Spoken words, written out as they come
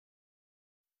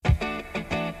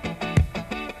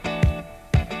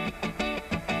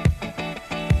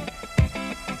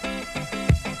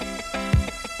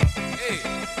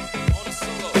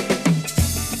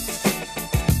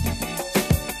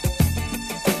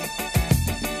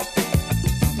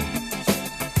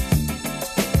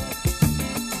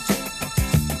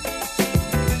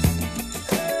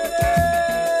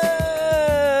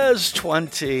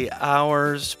20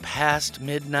 hours past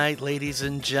midnight, ladies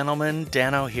and gentlemen.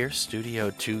 Dano here, Studio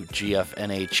 2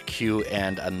 GFNHQ,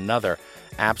 and another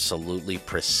absolutely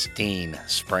pristine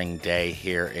spring day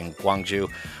here in Gwangju.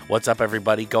 What's up,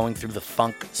 everybody? Going through the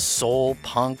funk, soul,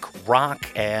 punk, rock,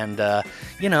 and,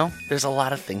 there's a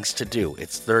lot of things to do.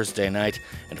 It's Thursday night,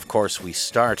 and of course, we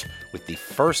start with the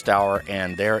first hour,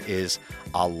 and there is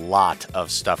a lot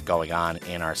of stuff going on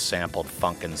in our sampled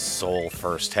funk and soul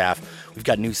first half. We've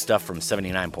got new stuff from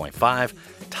 79.5,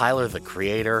 Tyler the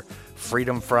Creator,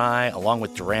 Freedom Fry, along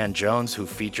with Durand Jones, who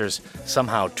features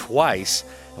somehow twice.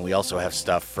 And we also have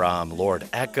stuff from Lord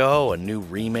Echo, a new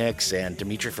remix, and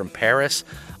Dimitri from Paris,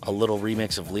 a little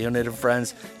remix of Leonid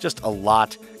Friends. Just a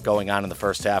lot going on in the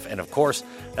first half. And of course,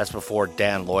 that's before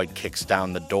Dan Lloyd kicks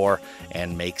down the door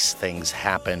and makes things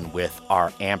happen with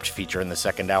our AMPED feature in the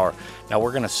second hour. Now,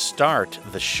 we're going to start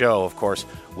the show, of course,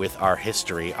 with our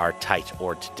history, our tight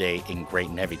or today in Great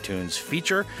and Heavy Tunes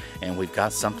feature. And we've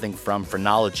got something from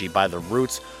Phrenology by the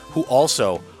Roots, who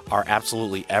also are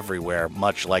absolutely everywhere,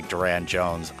 much like Durand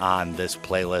Jones on this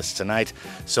playlist tonight.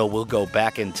 So we'll go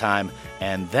back in time,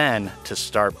 and then to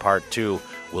start part two,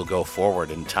 we'll go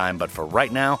forward in time. But for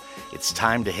right now, it's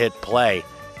time to hit play.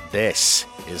 This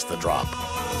is The Drop.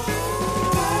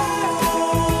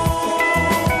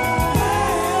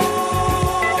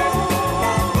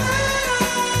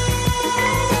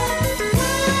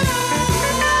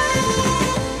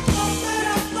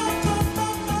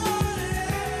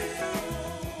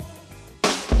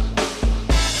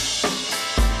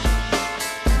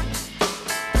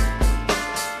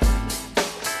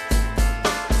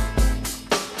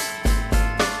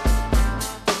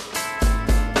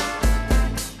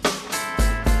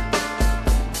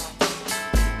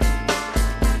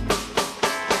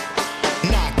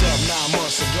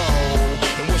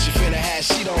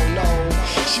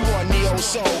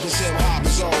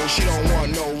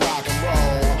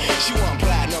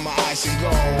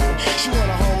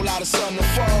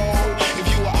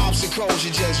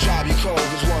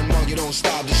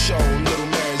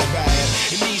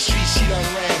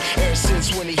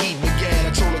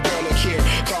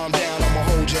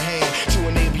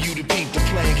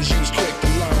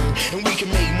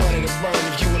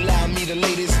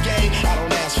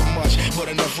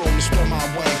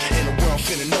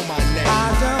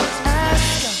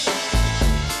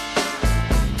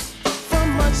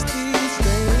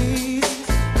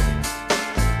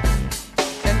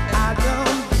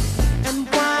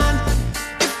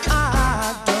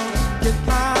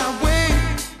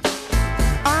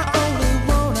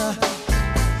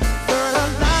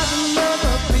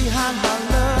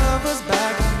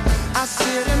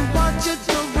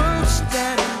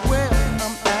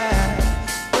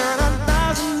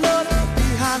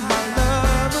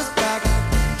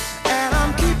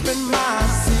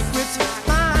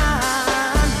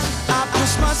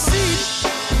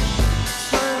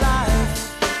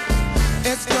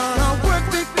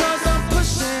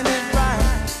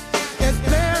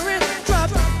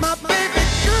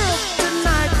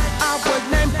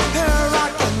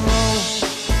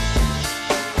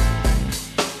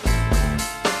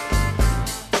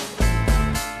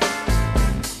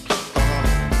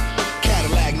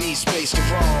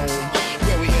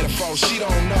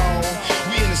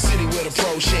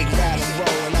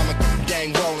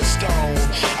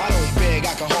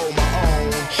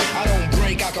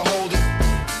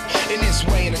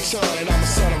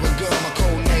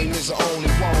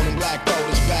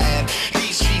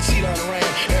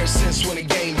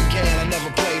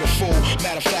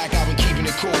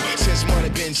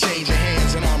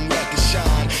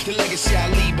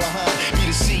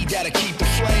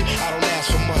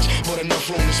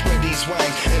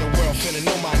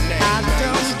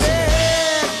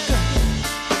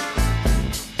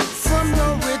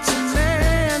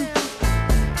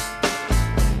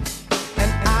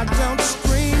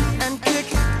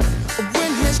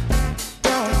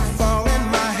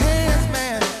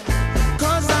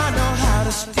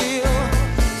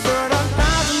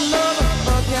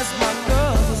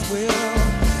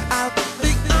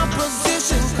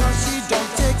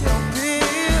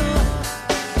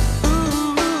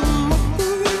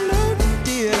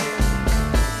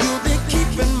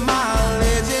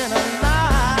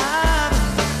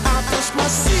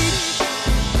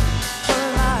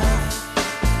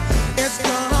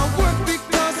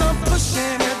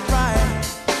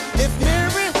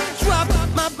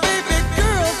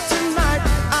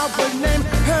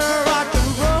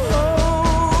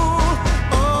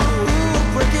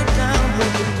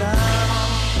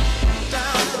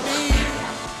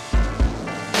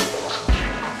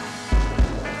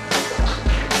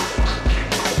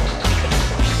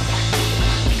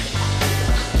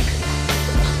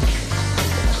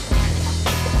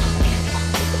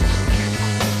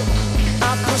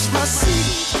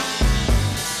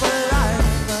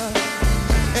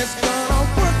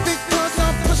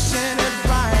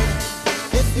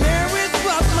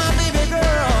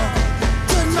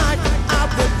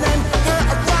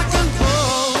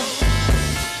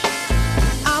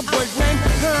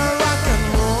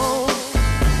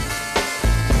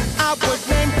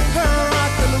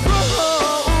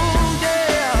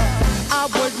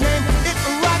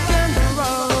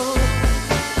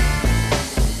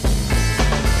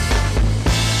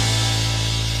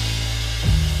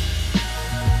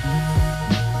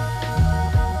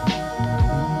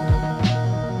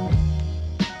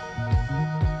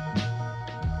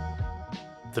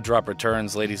 The drop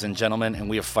returns, ladies and gentlemen, and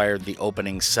we have fired the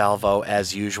opening salvo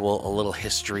as usual. A little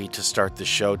history to start the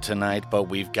show tonight, but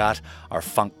we've got our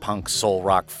funk, punk, soul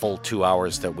rock full 2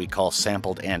 hours that we call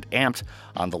Sampled and Amped.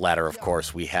 On the latter, of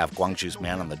course, we have Gwangju's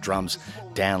man on the drums,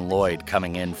 Dan Lloyd,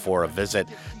 coming in for a visit.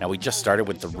 Now, we just started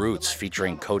with The Roots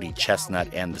featuring Cody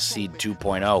Chestnutt and the Seed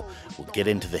 2.0. We'll get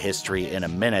into the history in a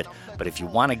minute, but if you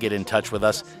want to get in touch with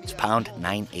us, it's pound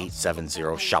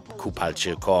 9870 shop Kupal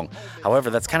Chilkong. However,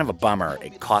 that's kind of a bummer.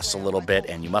 It costs a little bit,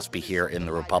 and you must be here in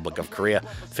the Republic of Korea.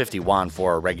 50 won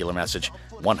for a regular message,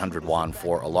 100 won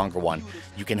for a longer one.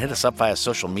 You can hit us up via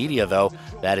social media, though.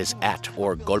 That is at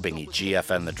or Golbingi,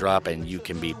 GFN The Drop, and you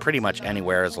can be pretty much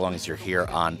anywhere as long as you're here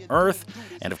on Earth.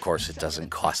 And, of course, it doesn't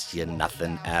cost you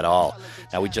nothing at all.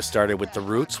 Now, we just started with The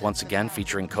Roots, once again,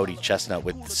 featuring Cody Chestnutt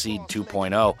with the Seed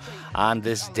 2.0. On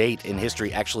this date in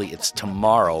history, actually, it's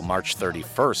tomorrow, March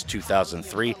 31st,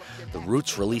 2003, The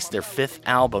Roots released their fifth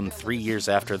album 3 years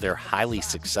after their highly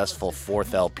successful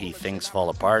fourth LP, Things Fall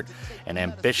Apart, an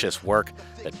ambitious work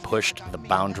that pushed the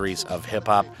boundaries of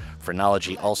hip-hop.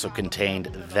 Phrenology also contained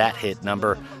that hit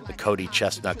number, the Cody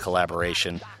Chestnutt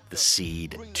collaboration, The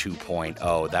Seed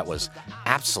 2.0. That was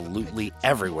absolutely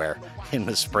everywhere in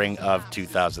the spring of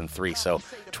 2003. So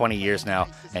 20 years now,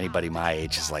 anybody my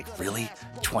age is like, really?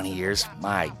 20 years?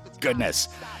 My goodness.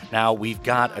 Now, we've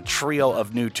got a trio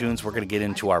of new tunes. We're going to get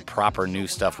into our proper new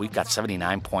stuff. We've got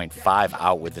 79.5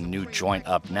 out with a new joint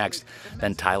up next.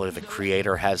 Then Tyler, the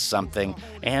Creator, has something.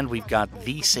 And we've got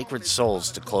The Sacred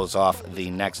Souls to close off the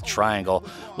next triangle.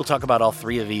 We'll talk about all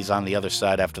three of these on the other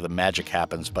side after the magic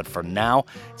happens. But for now,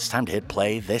 it's time to hit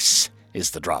play. This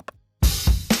is The Drop.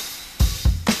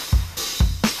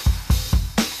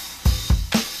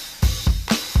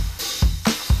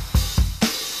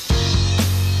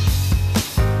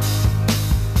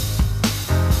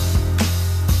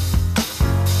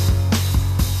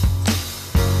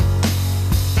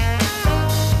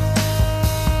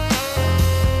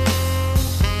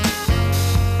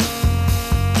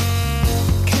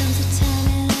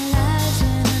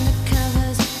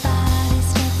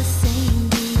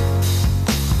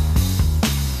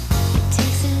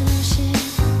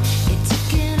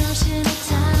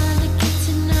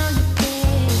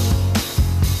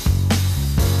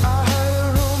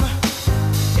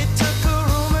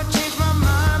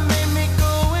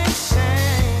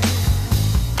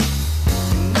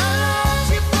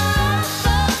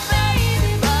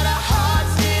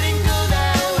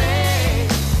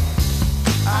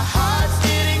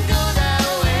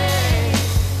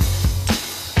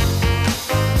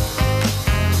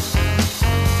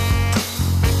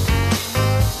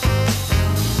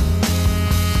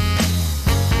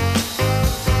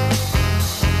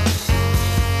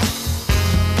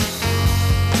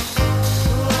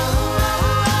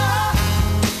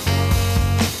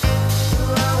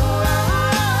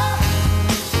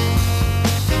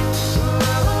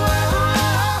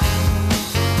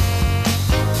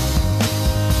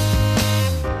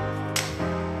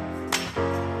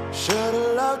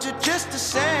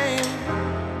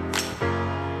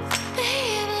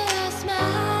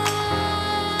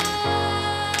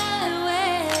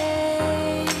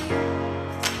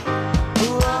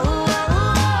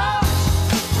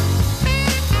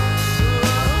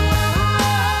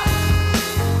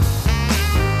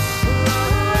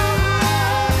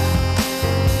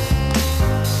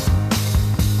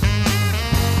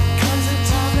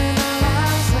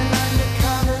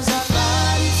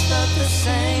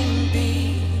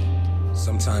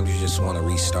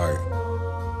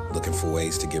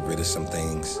 Some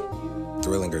things,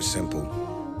 thrilling or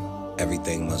simple,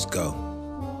 everything must go,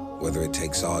 whether it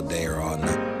takes all day or all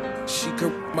night. She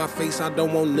could my face, I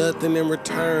don't want nothing in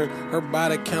return. Her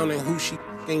body counting who she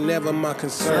ain't never my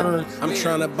concern. I'm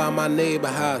trying to buy my neighbor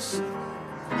house.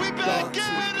 We back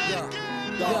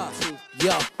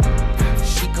yeah.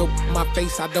 She could my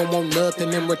face, I don't want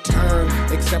nothing in return,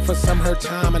 except for some her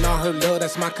time and all her love,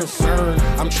 that's my concern.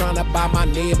 I'm trying to buy my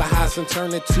neighbor house and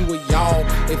turn it to a y'all.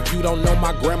 If you don't know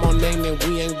my grandma name, then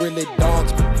we ain't really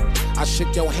dogs. I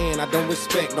shook your hand, I don't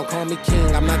respect, don't call me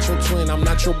king. I'm not your twin, I'm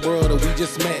not your brother, we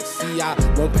just met. See, I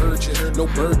won't purchase, no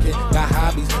Birkin. Got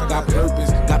hobbies, got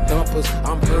purpose, got thumpers,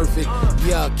 I'm perfect.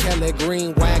 Yeah, Kelly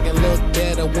Green wagon look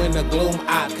better when the gloom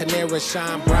out. Canary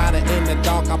shine brighter in the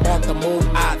dark, I bought the moon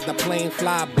out. The plane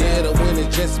fly better when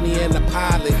it's just me and the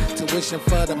pilot. Tuition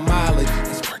for the mileage,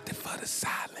 it's worth it for the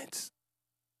silence.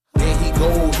 There he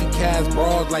goes, he cast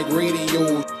bras like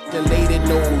radio. The lady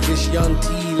knows it's young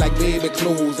T like baby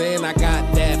clothes. And I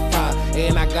got that fire,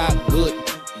 and I got good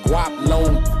guap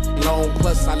long,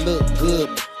 plus I look good.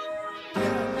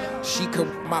 She could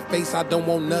my face, I don't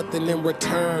want nothing in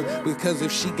return. Because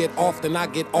if she get off, then I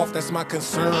get off, that's my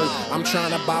concern. I'm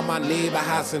trying to buy my neighbor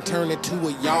house and turn it to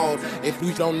a yard. If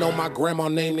you don't know my grandma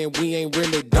name, then we ain't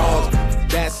really dogs.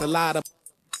 That's a lot of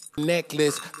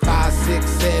necklace. 5, 6,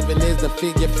 7 is the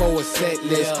figure for a set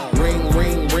list. Ring,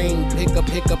 ring, ring, pick up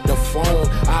the phone.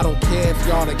 I don't care if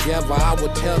y'all together, I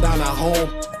would tell down a home.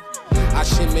 I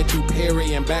shipment through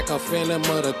Perry and back a phantom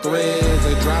of the threads.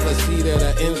 The driver's seat of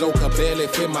the Enzo could barely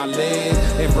fit my legs.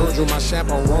 And Virgil, my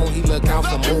chaperone, he look out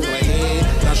from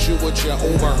overhead. Not sure what you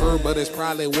overheard, but it's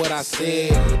probably what I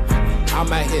said.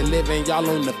 I'm out here living, y'all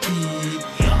on the feed.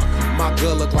 My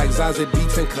girl look like Zazie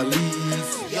Beetz and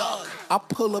Khalees. I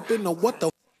pull up in the what the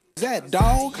is that,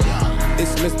 dog?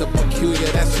 It's Mr.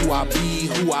 Peculiar, that's who I be.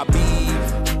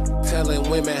 Telling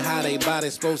women how they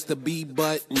body's supposed to be,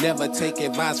 but never take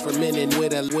advice from men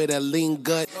with a lean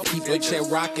gut. Keep your chair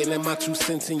rocking and my 2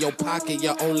 cents in your pocket.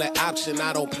 Your only option.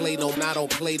 I don't play no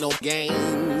game.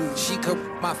 She could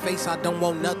my face, I don't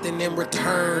want nothing in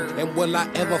return. And will I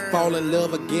ever fall in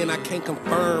love again? I can't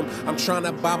confirm. I'm trying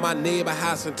to buy my neighbor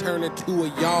house and turn it to a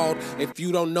yard. If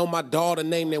you don't know my daughter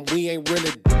name, then we ain't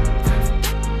really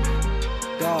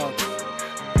dogs.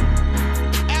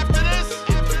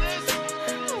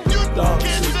 Dog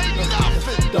tooth,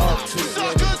 dog tooth,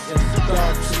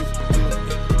 dog tooth,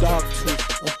 dog tooth,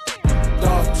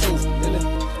 dog tooth,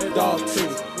 dog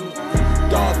tooth,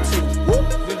 dog tooth,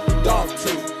 dog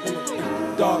tooth,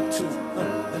 dog tooth,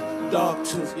 dog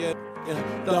tooth, yeah,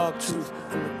 dog tooth,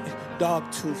 dog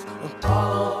tooth.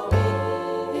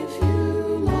 If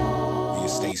you want. You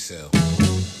stay still.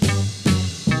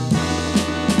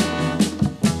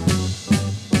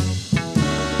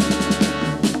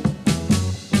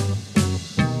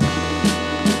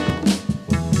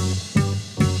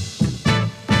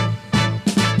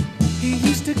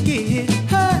 Get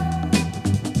hurt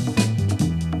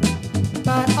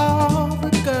by all the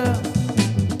girls.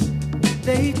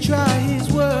 They try his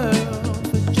world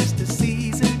for just a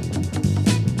season,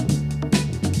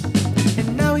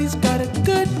 and now he's got a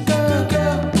good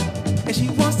girl, and she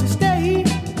wants to stay.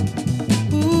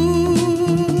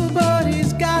 Ooh, but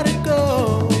he's gotta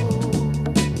go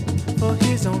for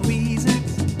his own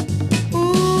reasons.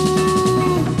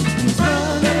 Ooh, he's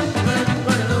running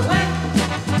away.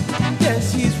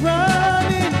 Yes, he's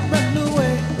running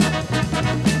away.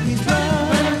 He's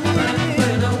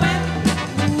running away.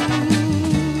 Ooh,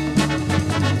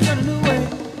 running away.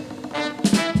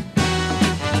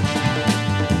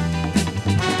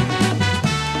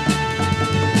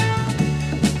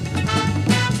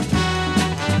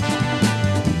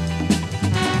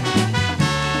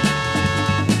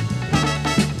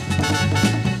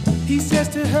 He says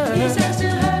to her,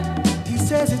 he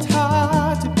says it's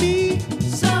hard to be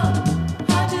so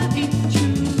hard to be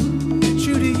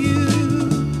true to you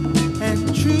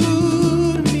and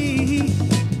true to me.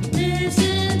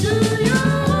 Listen to your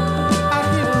heart. I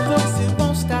hear a voice, it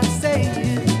won't stop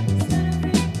saying,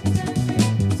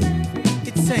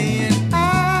 it's saying,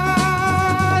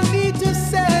 I need to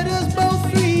set us both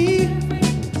free.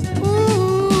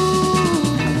 Ooh,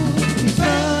 he's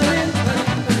running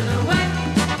away.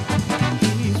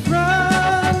 He's running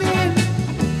away.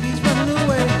 He's running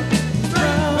away.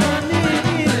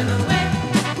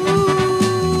 Ooh,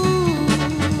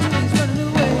 he's running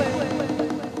away.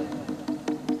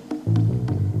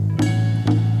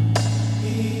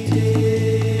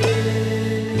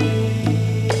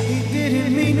 He didn't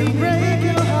mean to break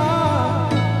your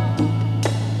heart.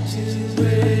 To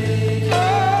break your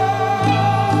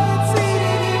heart. It's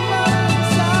eating him up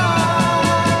inside.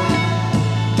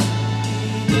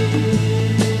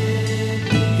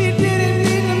 He didn't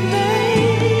mean to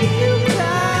make you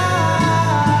cry.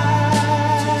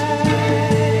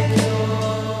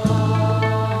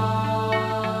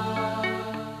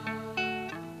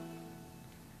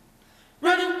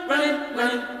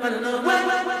 Running away.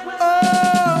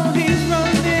 Oh, he's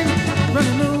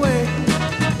running away.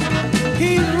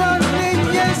 He's running,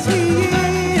 yes he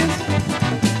is.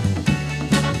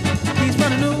 He's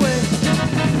running away.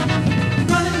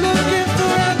 Looking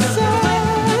for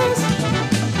answers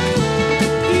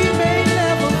he may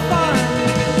never find.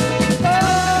 Oh,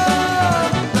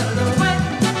 but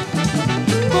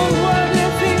what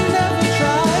if he never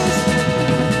tries?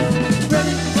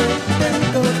 Running, there he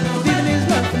goes, leaving his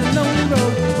life on a lonely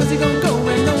road. Where's he gonna go?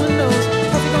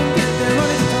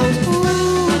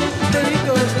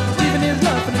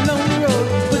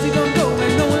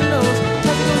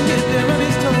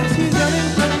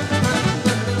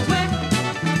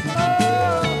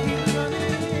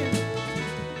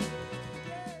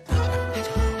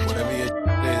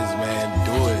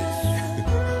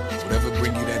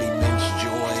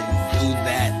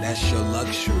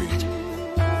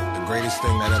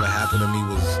 happened to me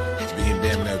was being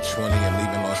damn near 20 and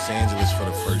leaving Los Angeles for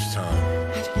the first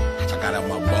time. I got out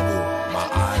my bubble, my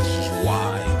eyes just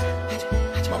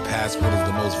wide. My passport is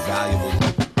the most valuable.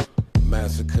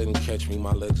 Master couldn't catch me,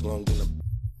 my legs long enough.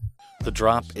 The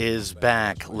drop is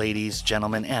back, ladies,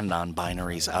 gentlemen, and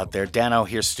non-binaries out there. Dano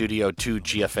here, Studio 2,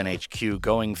 GFNHQ,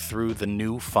 going through the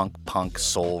new funk, punk,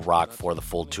 soul, rock for the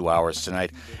full 2 hours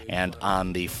tonight. And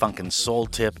on the funk and soul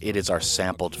tip, it is our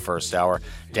sampled first hour.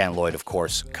 Dan Lloyd, of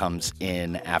course, comes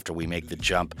in after we make the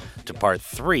jump to part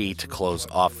 3 to close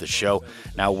off the show.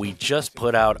 Now, we just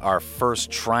put out our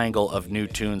first triangle of new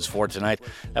tunes for tonight.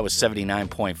 That was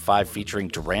 79.5 featuring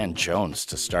Durand Jones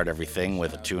to start everything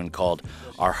with a tune called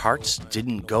Our Hearts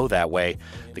Didn't Go That Way.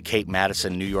 The Cape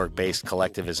Madison, New York-based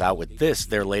collective is out with this,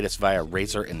 their latest via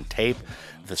Razor and Tape.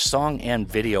 The song and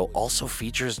video also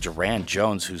features Durand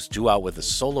Jones, who's due out with a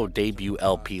solo debut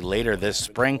LP later this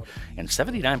spring, and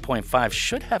 79.5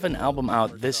 should have an album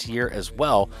out this year as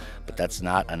well, but that's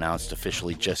not announced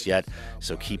officially just yet,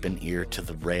 so keep an ear to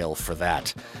the rail for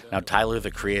that. Now, Tyler,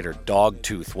 the Creator,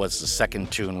 DOGTOOTH was the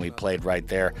second tune we played right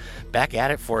there. Back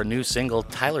at it for a new single,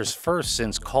 Tyler's first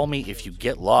since Call Me If You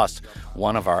Get Lost,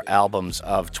 one of our albums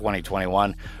of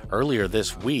 2021. Earlier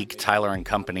this week, Tyler and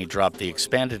Company dropped the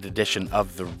expanded edition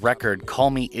of the record Call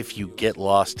Me If You Get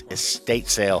Lost estate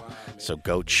sale, so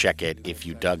go check it if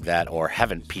you dug that or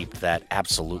haven't peeped that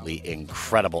absolutely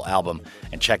incredible album,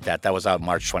 and check that. That was out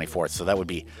March 24th, so that would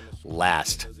be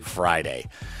last Friday.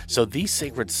 So These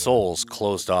Sacred Souls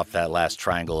closed off that last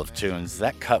triangle of tunes.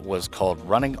 That cut was called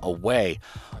Running Away.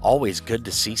 Always good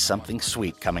to see something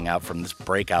sweet coming out from this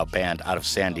breakout band out of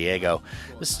San Diego.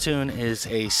 This tune is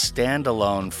a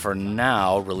standalone for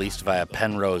now, released via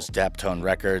Penrose Daptone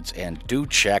Records, and do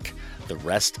check the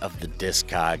rest of the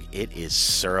discog. It is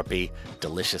syrupy,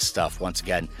 delicious stuff. Once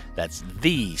again, that's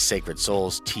The Sacred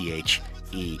Souls,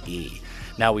 Thee.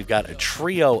 Now we've got a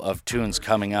trio of tunes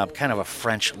coming up, kind of a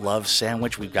French love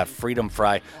sandwich. We've got Freedom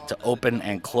Fry to open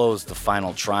and close the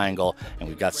final triangle, and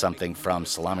we've got something from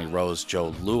Salami Rose Joe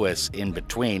Louis in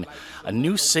between. A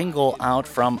new single out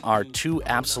from our two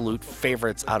absolute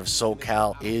favorites out of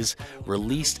SoCal is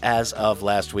released as of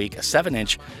last week, a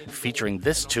 7-inch featuring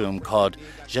this tune called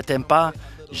Je t'aime pas,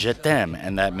 Je t'aime,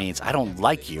 and that means I don't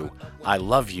like you, I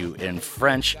love you in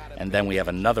French. And then we have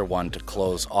another one to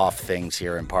close off things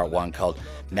here in part 1 called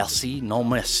Merci, non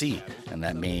merci, and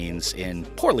that means in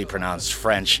poorly pronounced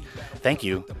French, thank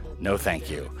you, no thank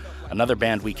you. Another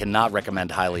band we cannot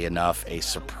recommend highly enough, a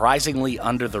surprisingly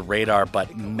under the radar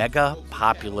but mega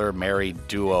popular married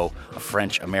duo, a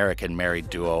French-American married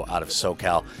duo out of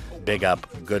SoCal. Big up,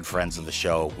 good friends of the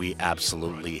show. We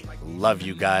absolutely love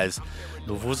you guys.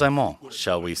 Nous vous aimons,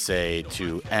 shall we say,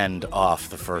 to end off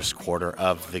the first quarter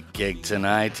of the gig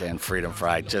tonight. And Freedom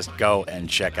Fry, just go and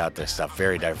check out their stuff.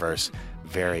 Very diverse,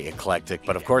 very eclectic.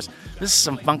 But of course, this is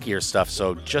some funkier stuff.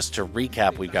 So just to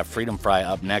recap, we've got Freedom Fry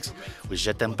up next with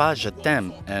Je t'aime pas, je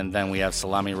t'aime. And then we have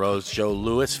Salami Rose Joe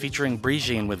Louis featuring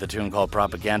Brijean with a tune called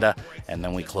Propaganda. And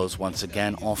then we close once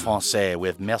again en français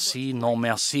with Merci, non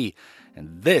merci.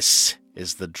 And this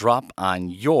is the drop on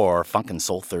your Funk and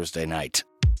Soul Thursday night.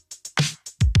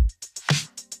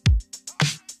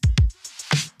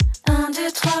 1,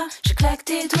 2, 3, je claque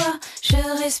des doigts, je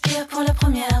respire pour la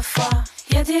première fois.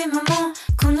 Y a des moments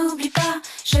qu'on n'oublie pas,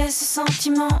 j'ai ce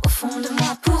sentiment au fond de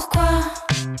moi. Pourquoi?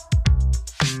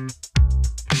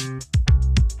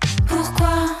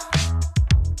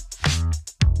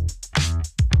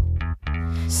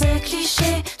 C'est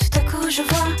cliché, tout à coup je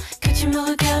vois que tu me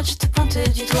regardes, je te pointe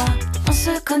du doigt. On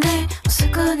se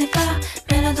connaît pas,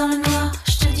 mais là dans le noir,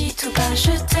 je te dis tout bas,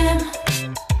 je t'aime.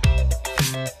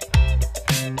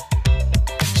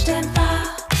 Je t'aime pas.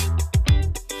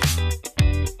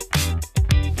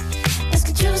 Est-ce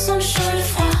que tu ressens le chaud et le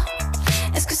froid?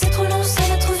 Est-ce que c'est trop long ou ça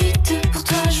va trop vite pour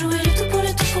toi? Jouer le tout pour le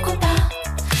tout, pourquoi pas?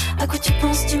 À quoi tu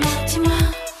penses, dis-moi, dis-moi.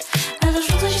 Alors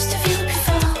je voudrais juste vivre plus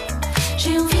fort.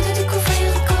 J'ai envie de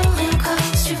découvrir encore et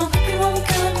encore, suivre un peu plus loin mon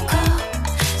cœur et mon corps,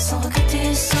 sans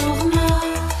regretter, sans remords,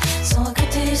 sans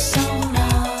regretter, sans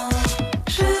remords.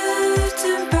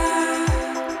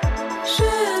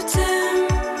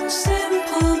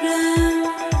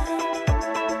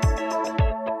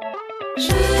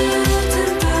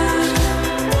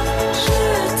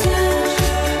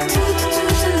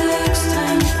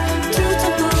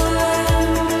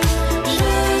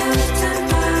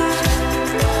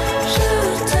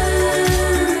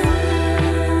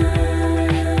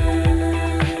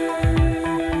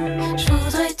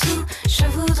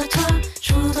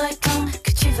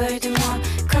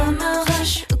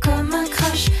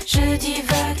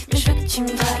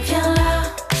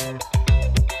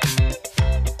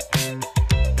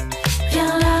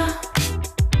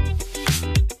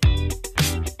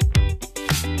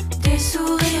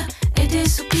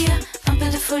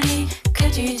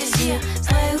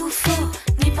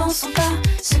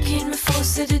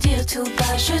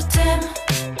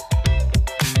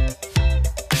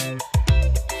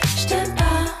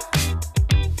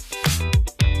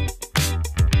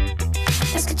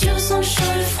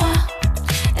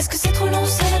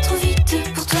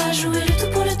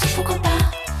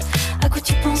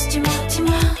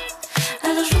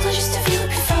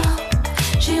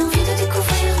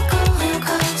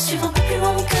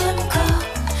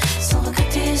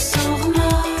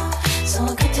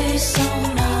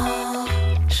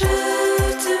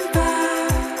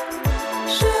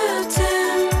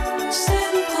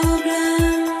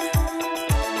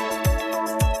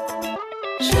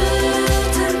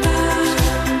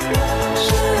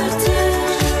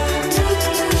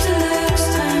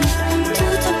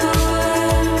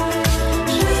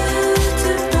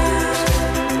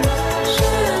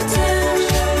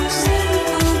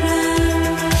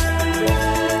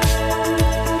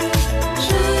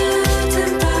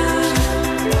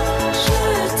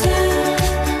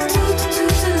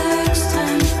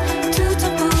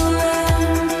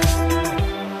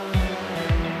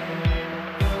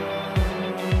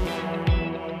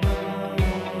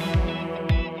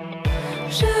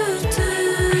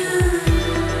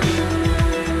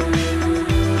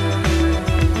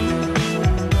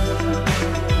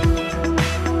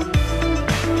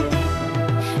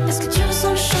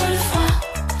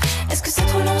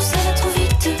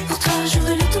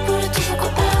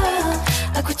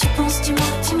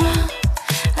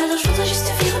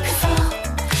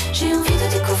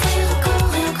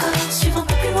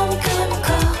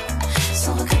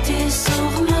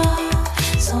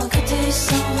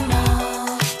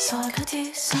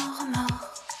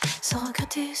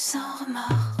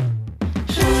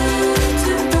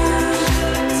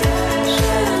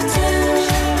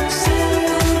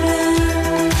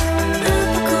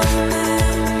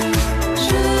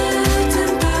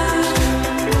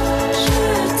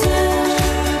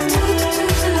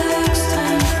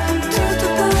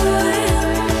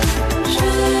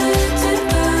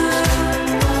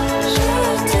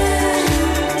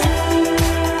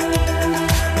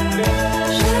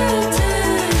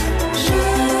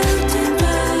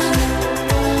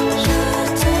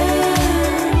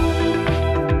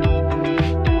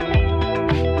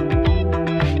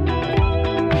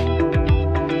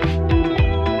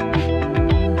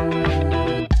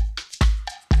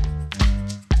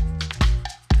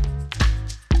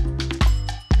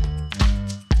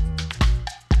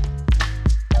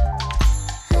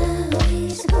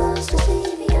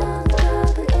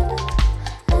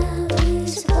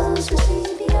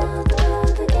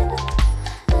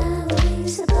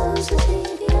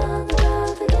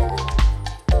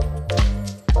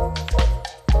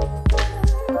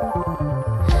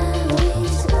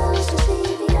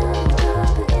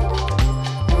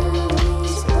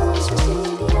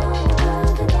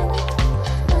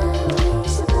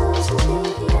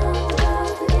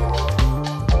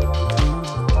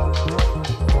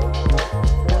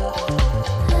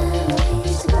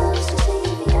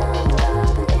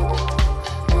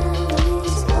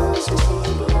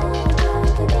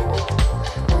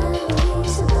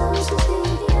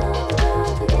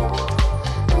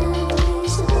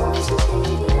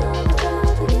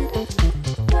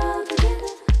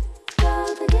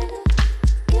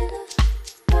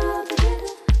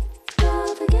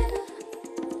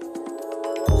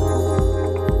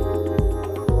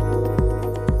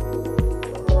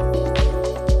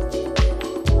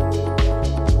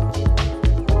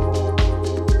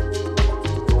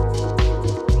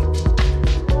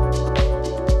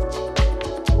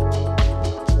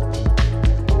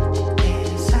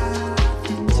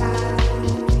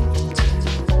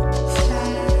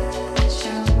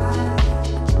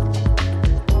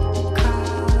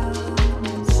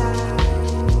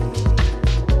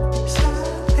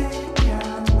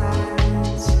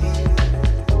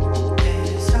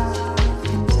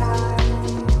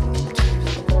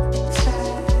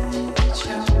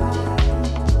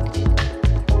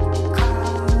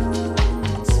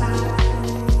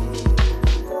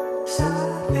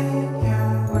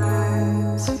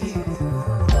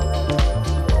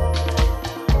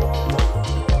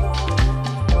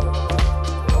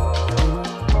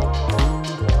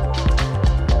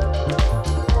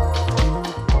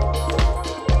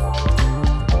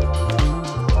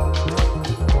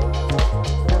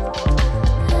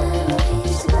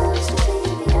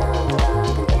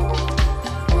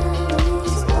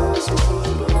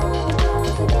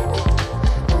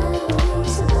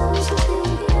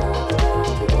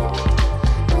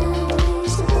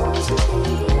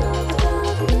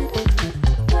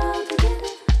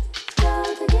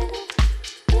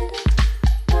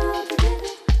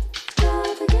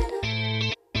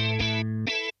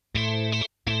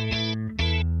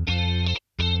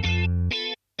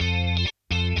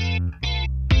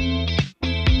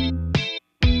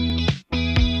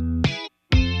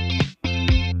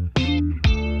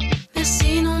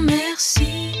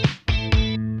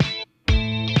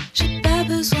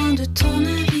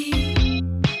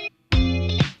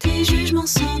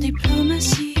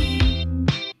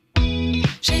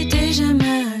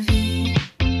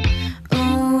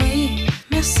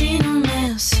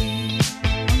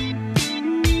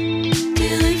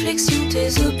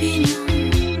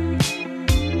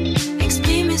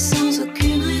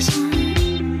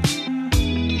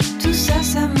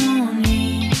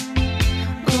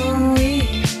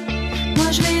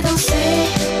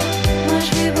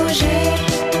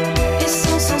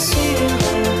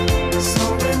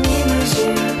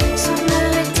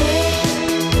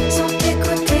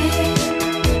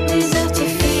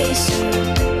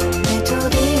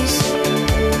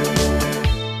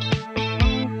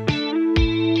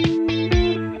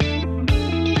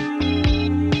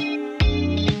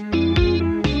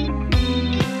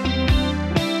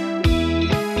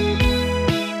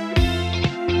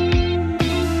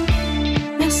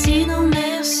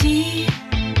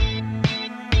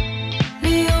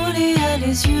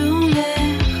 les yeux en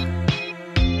l'air,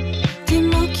 des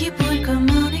mots qui brûlent comme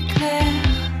un éclair,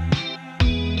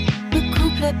 me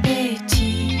coupent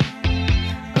l'appétit.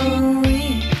 Oh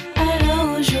oui,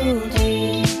 alors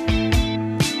aujourd'hui,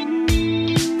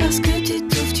 parce que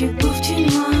t'étouffes, tu bouffes, tu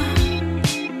noies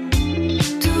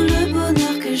tout le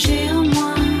bonheur que j'ai en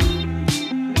moi.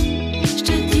 Je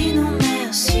te dis non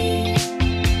merci.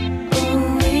 Oh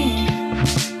oui,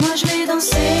 moi je vais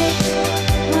danser,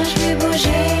 moi je vais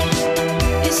bouger,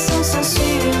 et sans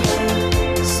censure,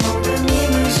 sans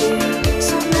demi-mesure,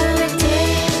 sans m'arrêter,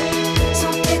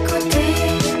 sans t'écouter.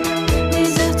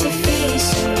 Les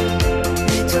artifices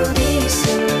m'étourdissent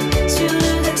sur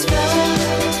le dance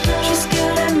floor jusqu'à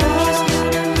la mort.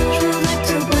 Je voudrais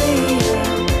tout briller,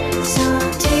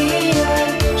 sentir.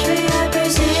 Je vais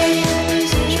abuser,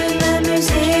 je vais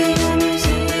m'amuser.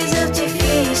 Les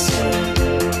artifices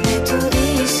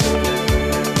m'étourdissent.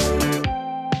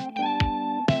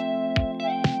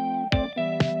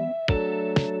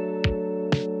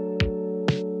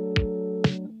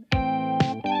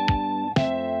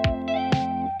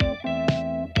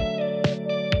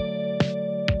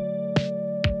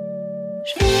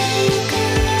 Je veux que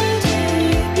du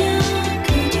bien,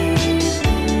 que du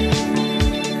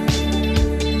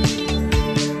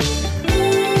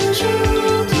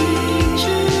aujourd'hui,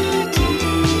 je te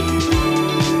dis non.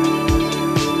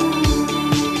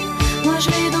 Moi je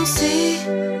vais danser,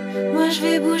 moi je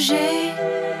vais bouger,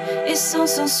 et sans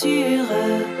censure,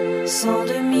 sans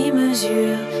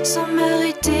demi-mesure, sans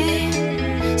m'arrêter,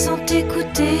 sans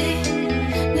t'écouter.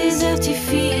 Les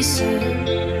artifices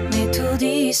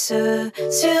m'étourdissent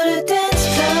sur le dance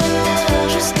floor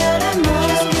jusqu'à la mort.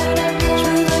 Je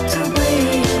voudrais tout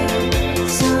briller,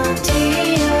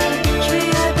 sentir. Je vais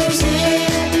abuser,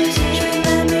 je vais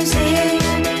m'amuser.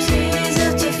 Les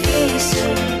artifices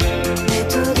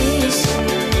m'étourdissent.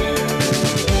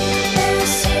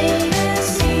 Merci,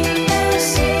 merci,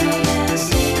 merci,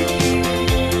 merci.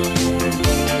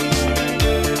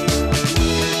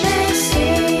 Merci,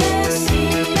 merci,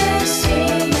 merci,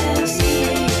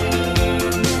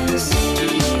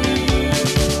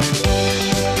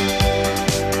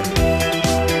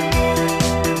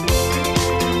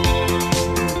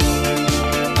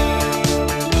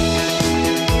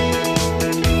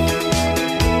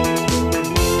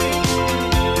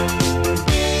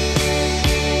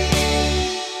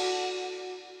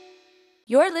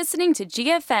 You're listening to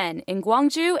GFN in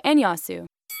Gwangju and Yasu.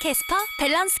 캐스퍼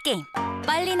밸런스 게임.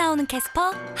 빨리 나오는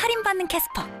캐스퍼, 할인받는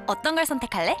캐스퍼. 어떤 걸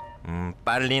선택할래?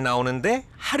 빨리 나오는데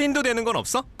할인도 되는 건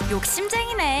없어?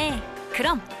 욕심쟁이네.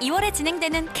 그럼 2월에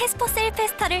진행되는 캐스퍼 세일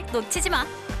페스타를 놓치지 마.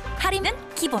 할인은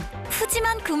기본,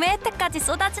 푸짐한 구매 혜택까지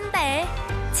쏟아진대.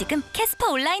 지금 캐스퍼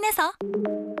온라인에서.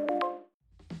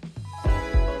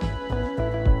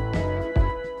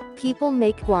 People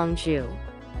make Gwangju.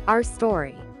 Our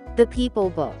story. The People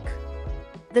Book.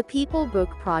 The People Book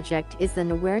Project is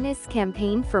an awareness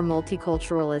campaign for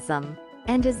multiculturalism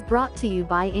and is brought to you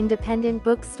by independent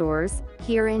bookstores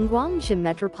here in Gwangju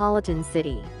Metropolitan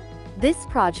City. This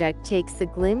project takes a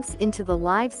glimpse into the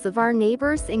lives of our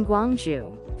neighbors in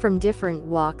Gwangju from different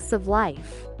walks of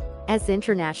life. As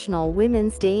International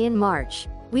Women's Day in March,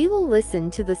 we will listen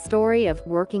to the story of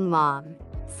working mom,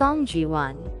 Song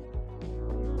Ji-won.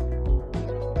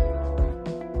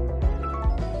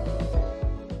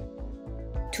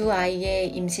 두 아이의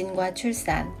임신과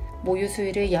출산, 모유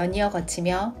수유를 연이어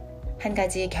거치며 한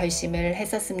가지 결심을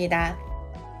했었습니다.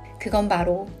 그건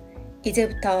바로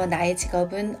이제부터 나의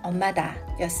직업은 엄마다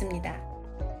였습니다.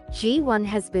 Ji-won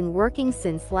has been working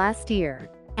since last year,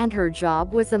 and her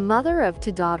job was a mother of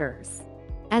 2 daughters.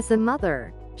 As a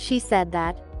mother, she said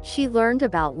that she learned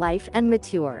about life and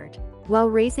matured while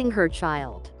raising her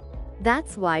child.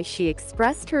 That's why she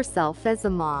expressed herself as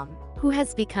a mom who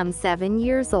has become 7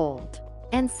 years old,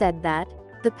 and said that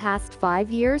the past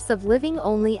 5 years of living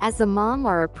only as a mom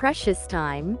are a precious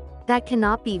time that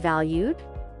cannot be valued.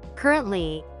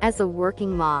 Currently, as a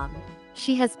working mom,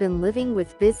 she has been living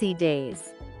with busy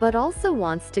days, but also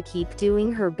wants to keep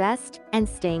doing her best and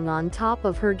staying on top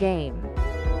of her game.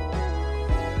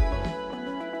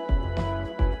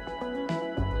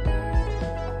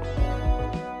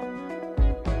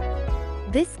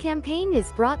 This campaign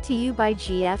is brought to you by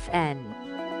GFN.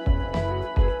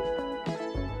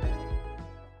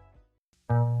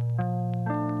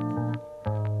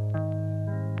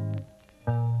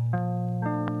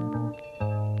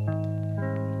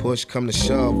 push come to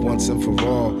shove once and for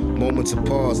all. Moments of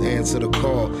pause, answer the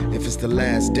call. If it's the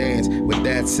last dance, with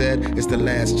that said, it's the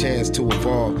last chance to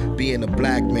evolve. Being a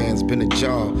black man's been a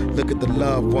job. Look at the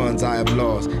loved ones I have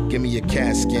lost. Give me a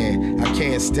CAT scan. I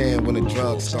can't stand when the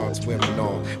drug starts wearing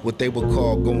off. What they would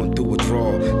call going through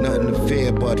withdrawal. Nothing to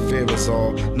fear but fear is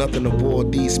all. Nothing to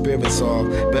ward these spirits off.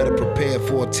 Better prepare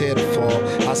for a tear to fall.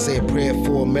 I say a prayer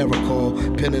for a miracle.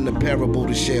 Penning a parable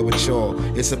to share with y'all.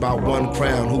 It's about one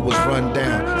crown who was run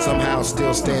down, somehow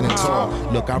still standing tall.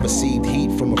 Look, I received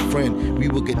heat from a friend. We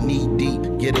will get knee deep,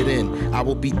 get it in. I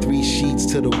will be 3 sheets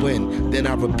to the wind. Then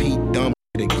I repeat dumb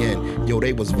again. Yo,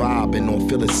 they was vibing on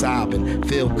psilocybin,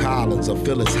 Phil Collins or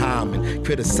Phyllis Hyman.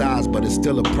 Criticized, but it's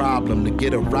still a problem to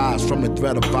get a rise from the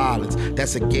threat of violence.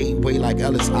 That's a gateway like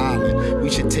Ellis Island. We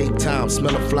should take time,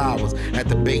 smell the flowers at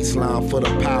the baseline for the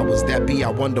powers that be. I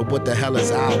wonder what the hell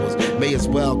is ours. May as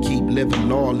well keep living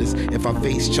lawless. If I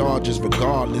face charges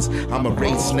regardless, I'm a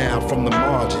race now from the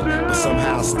margin, but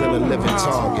somehow still a living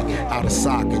target. Out of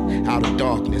socket, out of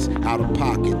darkness, out of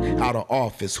pocket, out of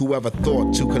office. Whoever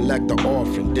thought to collect the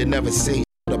orphan did never say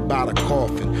about a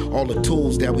coffin. All the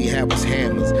tools that we have was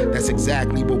hammers. That's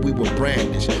exactly what we would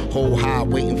brandish. Hold high,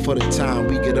 waiting for the time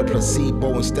we get a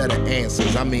placebo instead of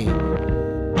answers. I mean,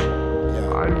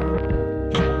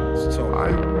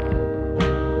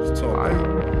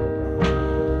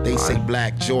 they say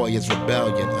black joy is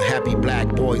rebellion. A happy black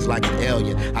boy's like an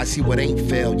alien. I see what ain't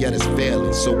failed, yet it's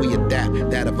failing. So we adapt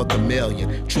that of a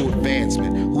chameleon. True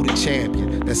advancement, who the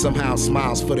champion that somehow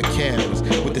smiles for the cameras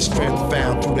with the strength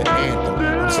found through the anthem.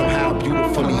 I'm somehow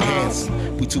beautifully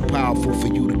handsome. We too powerful for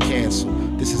you to cancel.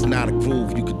 This is not a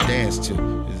groove you could dance to.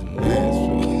 It's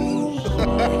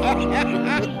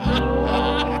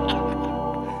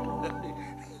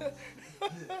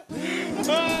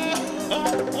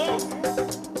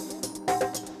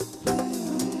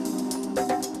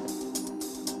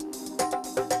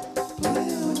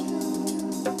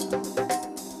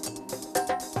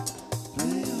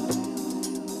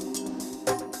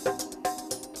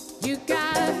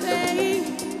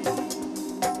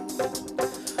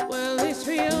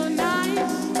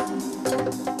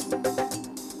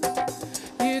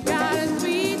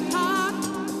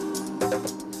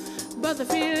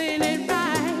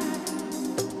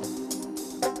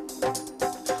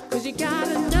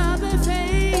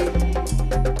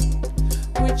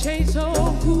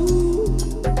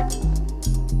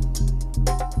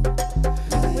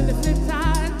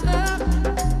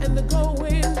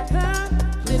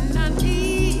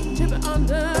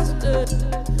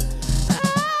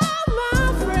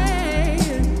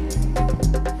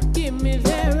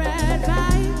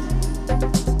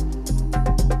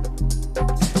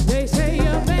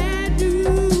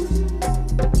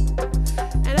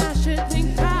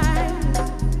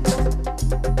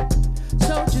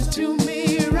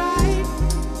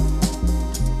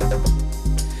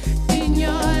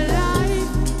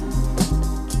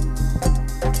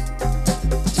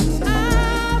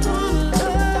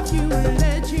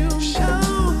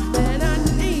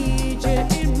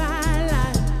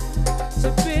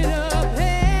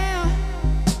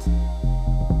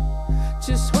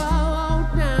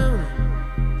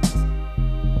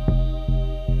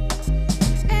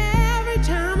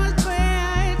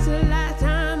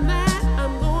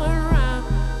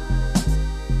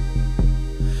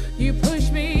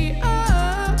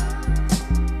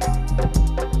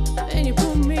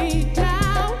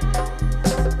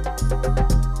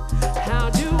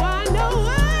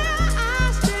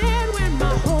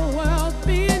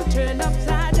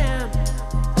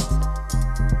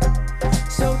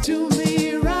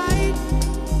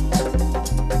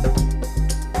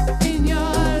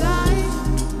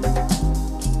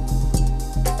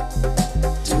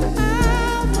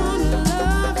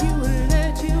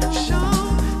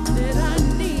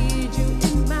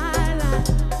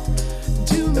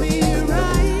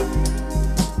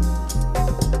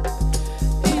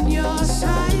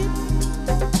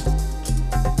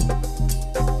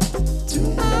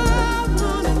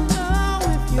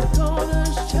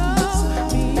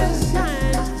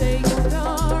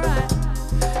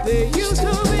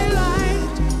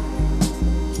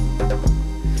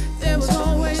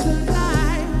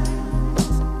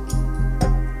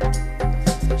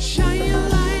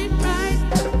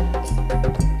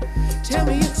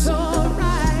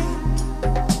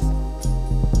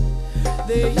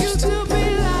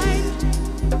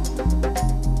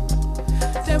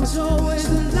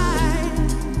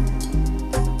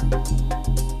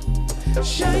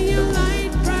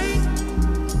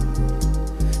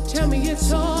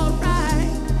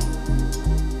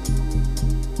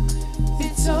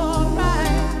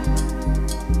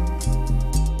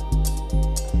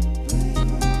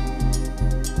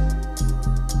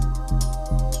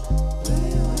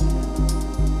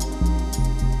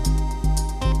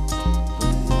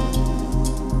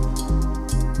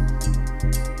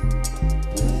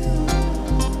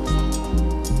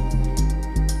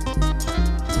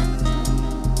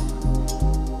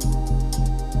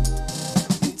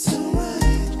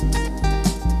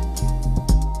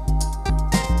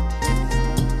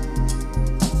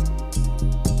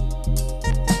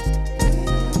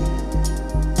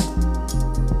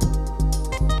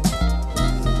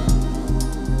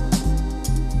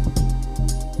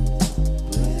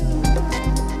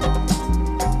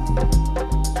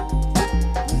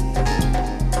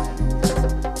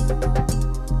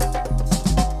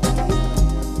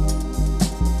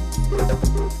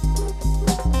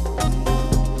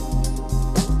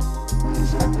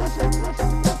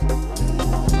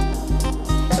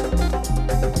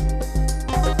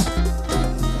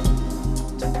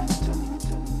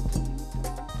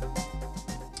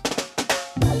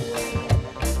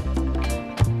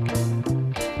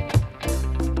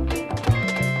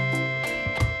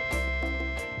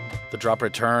Drop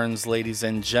returns, ladies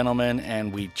and gentlemen,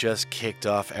 and we just kicked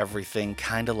off everything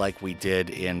kind of like we did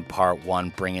in part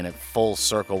one, bringing it full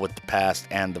circle with the past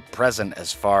and the present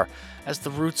as far as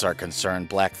the roots are concerned,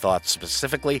 Black Thought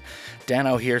specifically.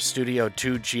 Dano here, Studio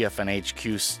 2,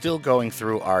 GFNHQ, still going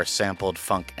through our sampled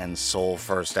funk and soul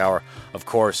first hour. Of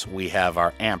course, we have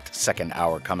our amped second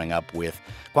hour coming up with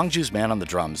Gwangju's man on the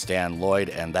drums, Dan Lloyd,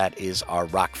 and that is our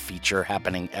rock feature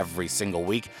happening every single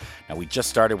week. Now, we just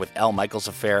started with Michels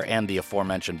Affair and the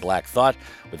aforementioned Black Thought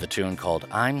with a tune called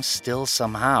I'm Still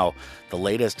Somehow. The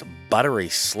latest buttery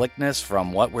slickness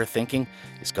from What We're Thinking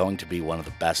is going to be one of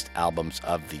the best albums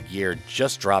of the year.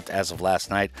 Just dropped as of last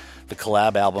night. The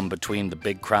collab album between the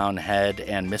Big Crown Head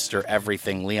and Mr.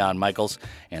 Everything Leon Michels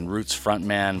and Roots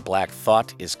frontman Black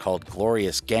Thought is called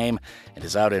Glorious Game. It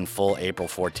is out in full April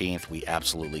 14th. We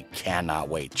absolutely cannot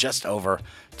wait. Just over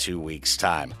 2 weeks'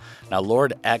 time. Now,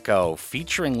 Lord Echo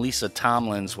featuring Lisa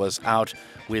Tomlins was out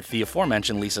with the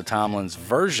aforementioned Lisa Tomlins'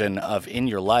 version of In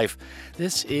Your Life.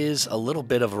 This is a little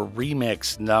bit of a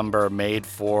remix number made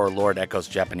for Lord Echo's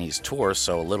Japanese tour,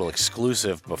 so a little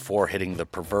exclusive before hitting the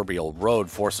proverbial road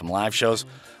for some live shows,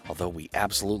 although we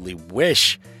absolutely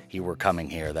wish he were coming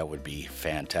here. That would be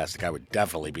fantastic. I would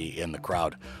definitely be in the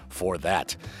crowd for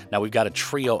that. Now, we've got a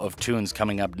trio of tunes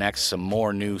coming up next, some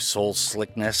more new soul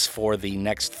slickness for the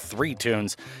next three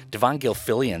tunes. Devon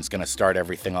Gilfillian's going to start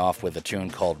everything off with a tune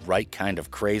called Right Kind of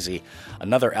Crazy.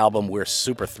 Another album we're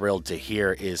super thrilled to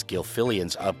hear is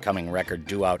Gilfillian's upcoming record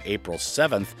due out April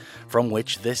 7th, from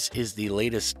which this is the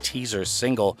latest teaser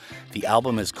single. The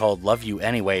album is called Love You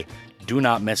Anyway. Do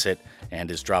not miss it, and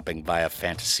is dropping via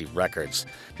Fantasy Records.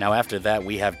 Now, after that,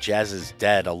 we have Jazz is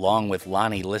Dead, along with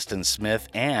Lonnie Liston Smith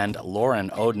and Loren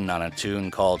Oden on a tune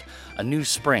called A New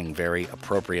Spring, very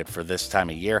appropriate for this time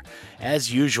of year.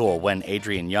 As usual, when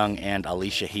Adrian Young and Ali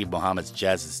Shaheed Muhammad's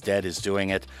Jazz is Dead is doing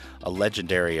it, a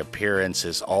legendary appearance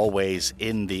is always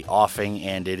in the offing,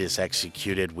 and it is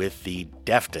executed with the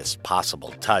deftest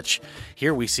possible touch.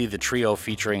 Here we see the trio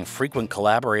featuring frequent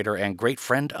collaborator and great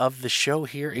friend of the show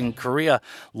here in Korea,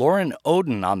 Loren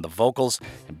Oden on the vocals,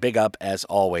 and big up as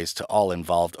always to all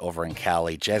involved over in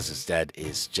Cali. Jazz is Dead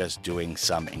is just doing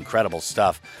some incredible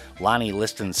stuff. Lonnie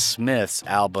Liston Smith's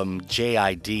album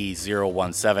JID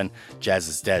 017, Jazz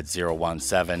is Dead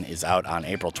 017, is out on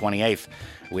April 28th,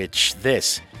 which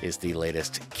this is the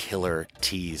latest killer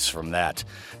tease from that.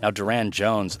 Now, Durand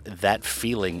Jones, That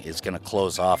Feeling, is going to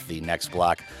close off the next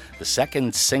block. The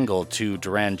second single to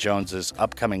Durand Jones's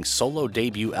upcoming solo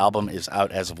debut album is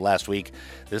out as of last week.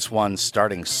 This one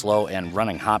starting slow and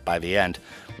running hot by the end.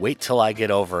 Wait Till I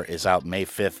Get Over is out May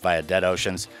 5th via Dead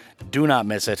Oceans. Do not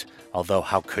miss it, although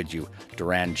how could you?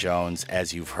 Durand Jones,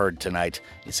 as you've heard tonight,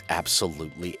 is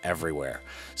absolutely everywhere.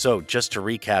 So just to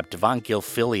recap, Devon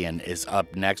Gilfillian is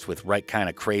up next with Right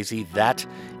Kinda Crazy. That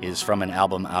is from an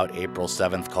album out April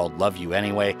 7th called Love You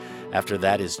Anyway. After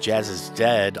that is Jazz is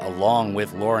Dead, along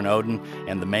with Loren Oden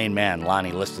and the main man,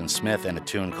 Lonnie Liston Smith, and a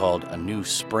tune called A New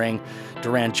Spring.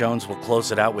 Durand Jones will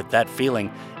close it out with That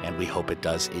Feeling, and we hope it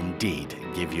does indeed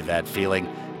give you that feeling.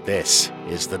 This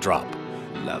is The Drop.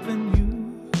 Loving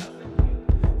you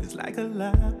is like a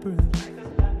labyrinth.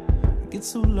 I get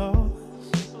so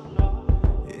lost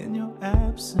in your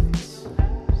absence.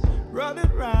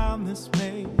 Running round this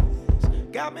maze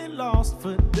got me lost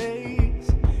for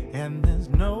days, and there's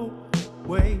no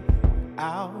way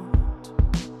out.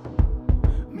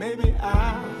 Maybe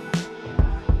I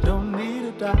don't need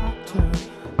a doctor.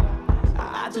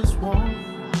 I just want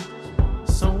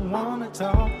someone to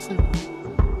talk to.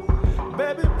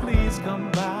 Baby, please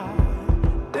come by,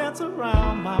 dance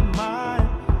around my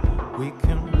mind. We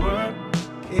can work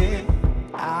it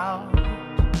out.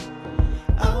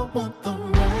 I want the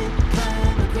right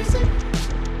kind of crazy,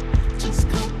 just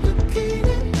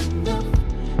complicated enough.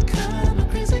 Kind of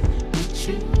crazy with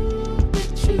you.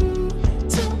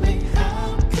 Tell me,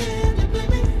 how can you blame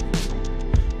me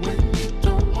when you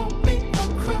don't want me?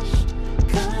 I'm crushed.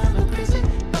 Kind of crazy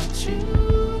about you,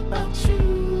 about you,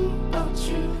 about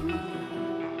you.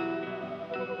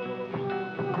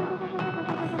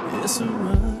 It's a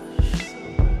rush,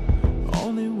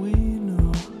 only we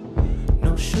know.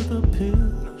 No sugar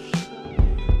pills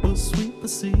will sweet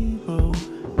placebo.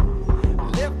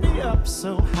 Lift me up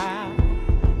so high,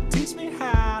 teach me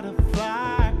how to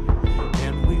fly,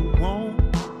 and we won't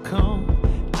come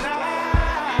down.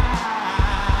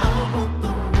 I want the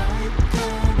right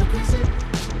kind of crazy,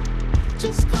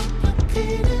 just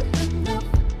complicated enough.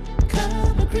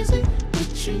 Kind of crazy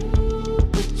with you,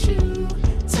 with you.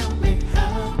 Tell me,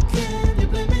 how can you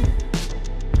blame me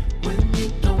when you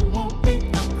don't want me?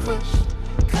 I'm crushed.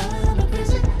 Kind of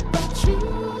crazy about you,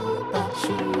 about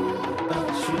you,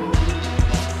 about you.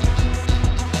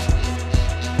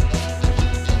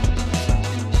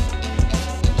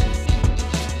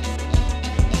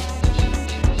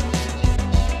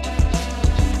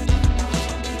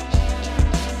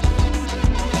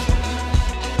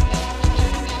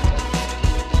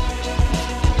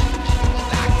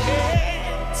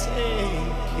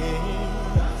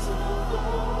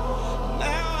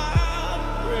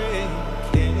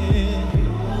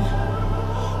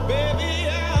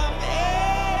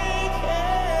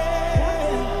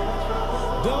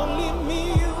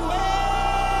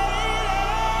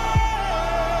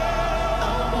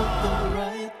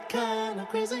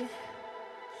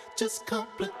 just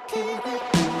complicated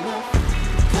enough.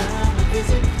 Time to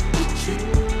visit with you.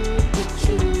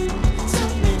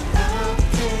 Tell me how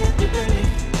can you be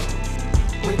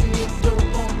when you don't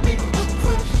want me to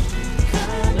push?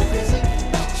 Kind of visit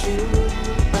about you.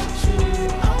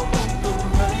 I want the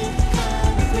right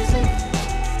kind of visit,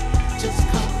 just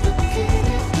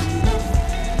complicated enough.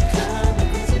 Kind of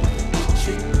visit with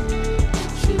you.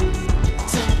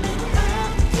 Tell me how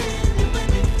can you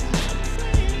be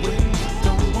when you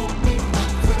don't want me to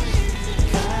push?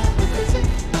 Kind of visit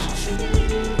about you.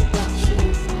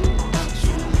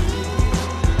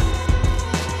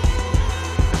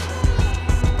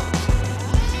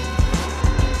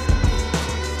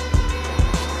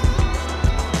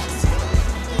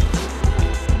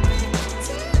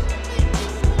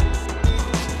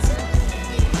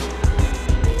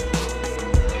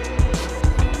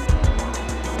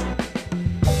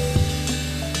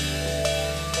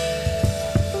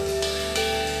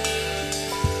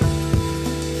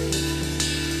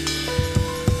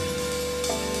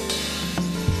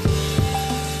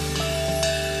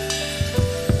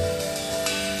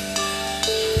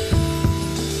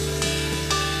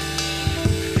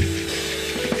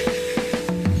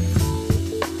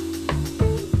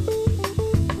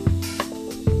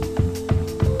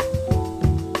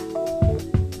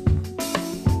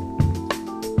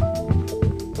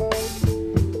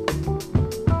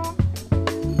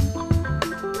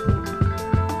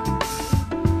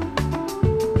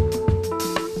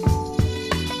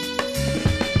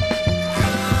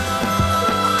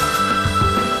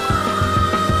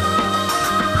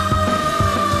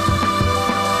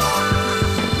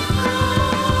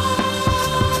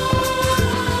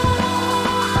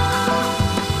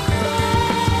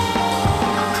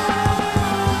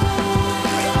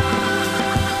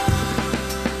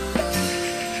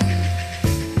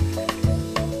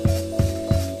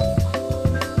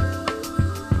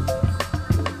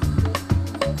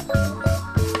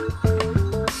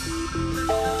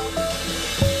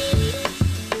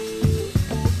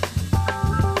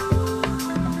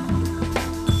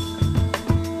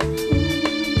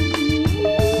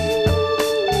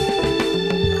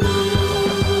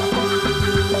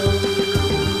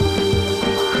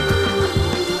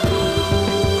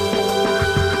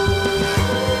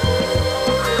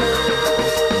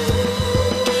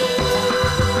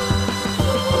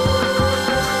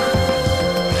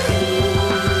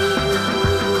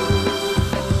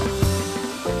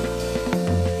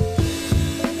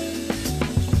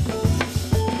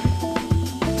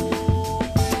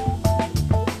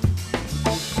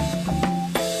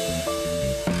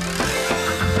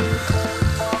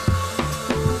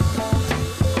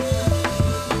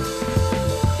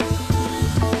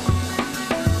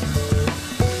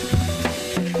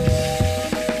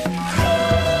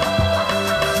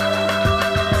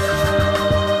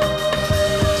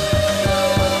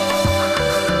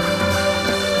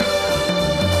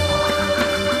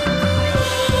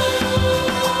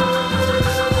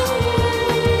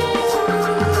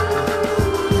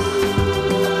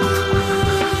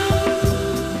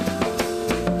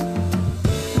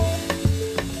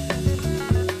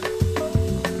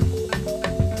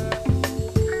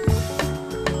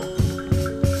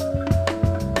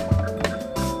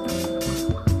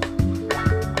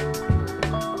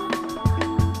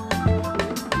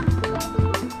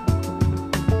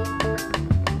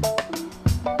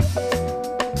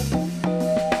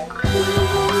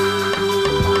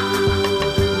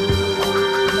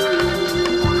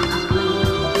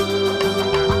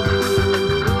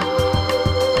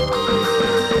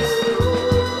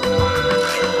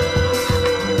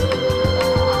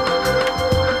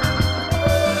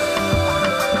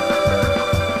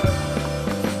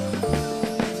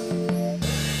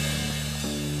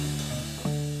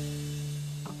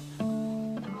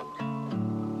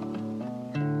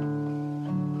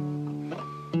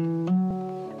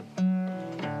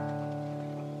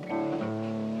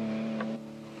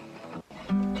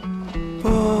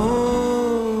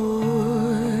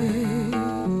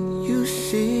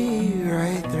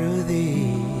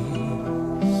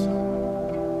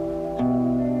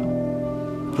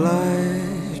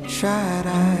 bloodshot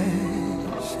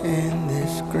eyes and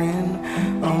this grin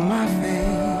on my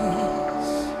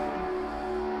face.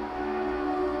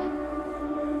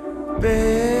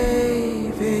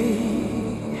 Baby,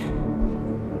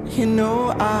 you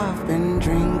know I've been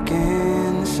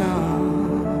drinking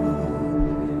some,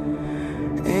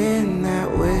 and that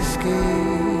whiskey's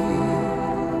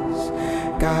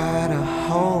got a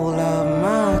hold of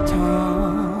my tongue.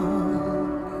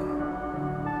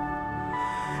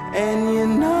 And you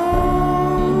know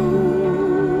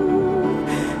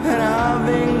that I've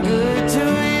been good to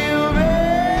you.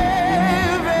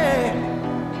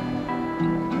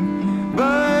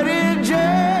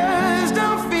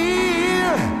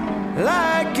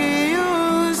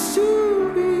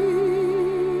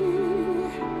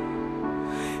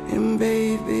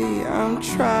 baby, I'm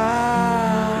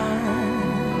trying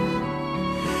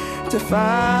to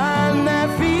find that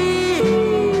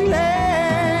feeling,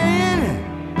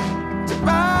 to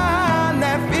find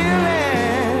that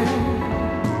feeling.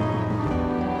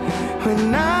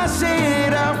 When I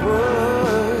said I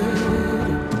would,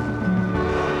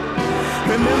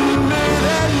 remember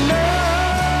that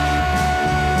night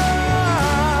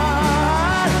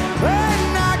when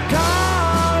I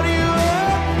called you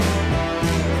up,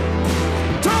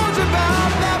 told you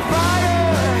about that fire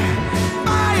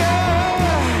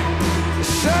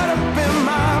shut up in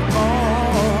my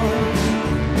bones,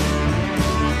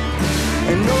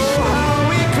 and oh how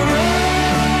we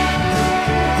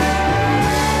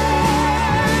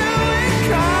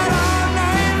cried all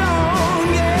night long,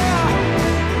 yeah.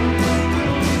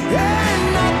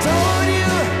 And I told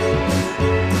you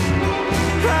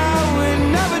I would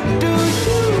never do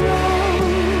you wrong,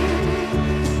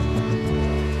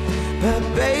 but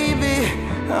baby,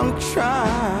 I'm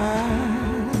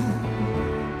trying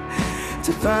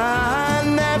to find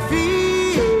that feeling.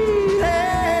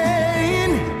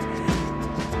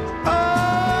 Oh,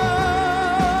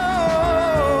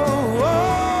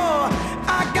 I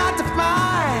got to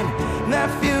find that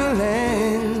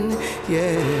feeling,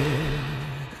 yeah.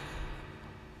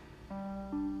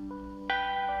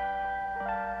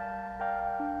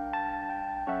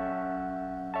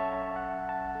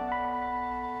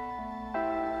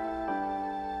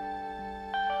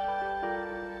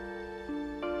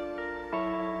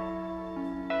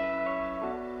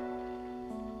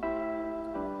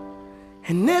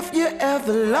 And if you're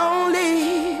ever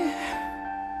lonely,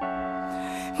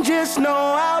 just know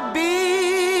I'll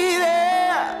be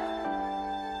there.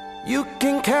 You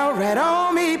can count right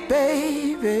on me,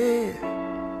 baby.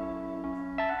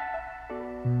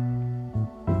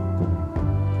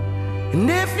 And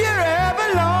if you're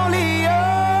ever lonely, oh,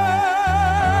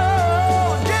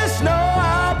 just know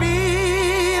I'll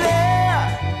be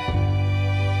there.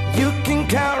 You can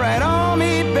count right on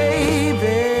me, baby.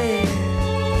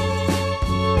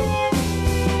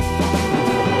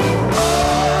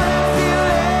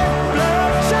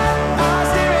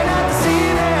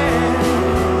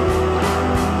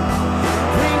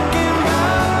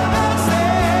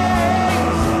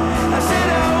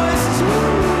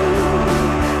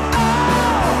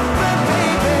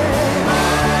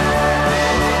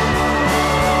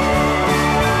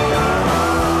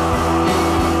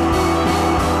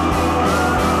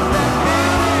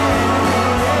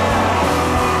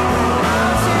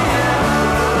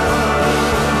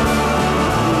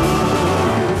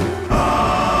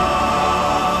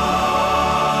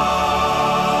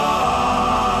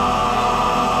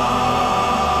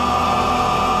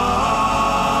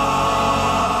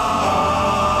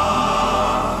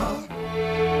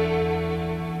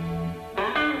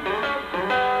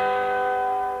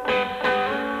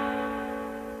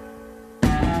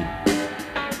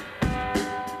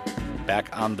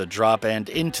 On the drop and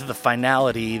into the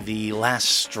finality, the last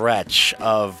stretch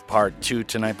of part 2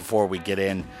 tonight before we get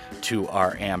in to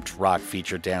our Amped Rock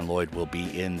feature. Dan Lloyd will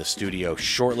be in the studio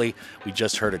shortly. We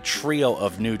just heard a trio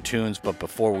of new tunes, but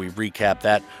before we recap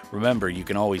that, remember you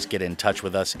can always get in touch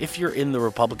with us. If you're in the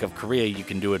Republic of Korea, you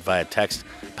can do it via text,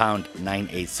 pound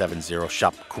 9870.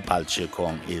 Shop Kupal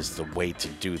Chilkong is the way to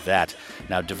do that.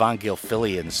 Now, Devon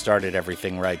Gilfillian started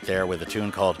everything right there with a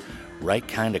tune called Right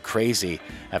Kinda Crazy.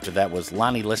 After that was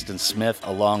Lonnie Liston Smith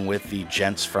along with the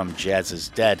gents from Jazz is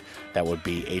Dead. That would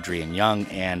be Adrian Young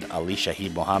and Ali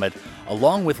Shaheed Mohammed,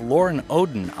 along with Loren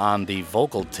Oden on the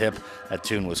vocal tip. That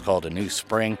tune was called A New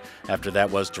Spring. After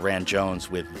that was Durand Jones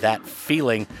with That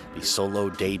Feeling, the solo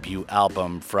debut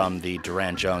album from the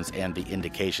Durand Jones and the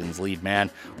Indications lead man.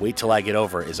 Wait Till I Get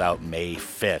Over is out May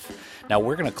 5th. Now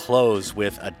we're going to close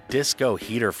with a disco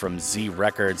heater from Z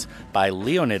Records by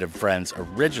Leonid Friends.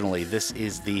 Originally, this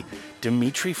is the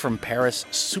Dimitri from Paris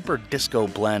Super Disco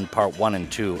Blend Part 1 and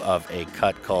 2 of a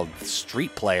cut called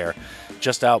Street Player.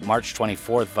 Just out March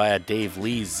 24th via Dave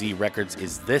Lee's Z Records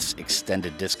is this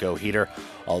extended disco heater,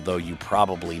 although you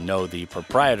probably know the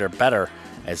proprietor better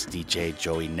as DJ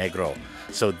Joey Negro.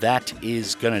 So that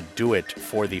is going to do it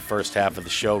for the first half of the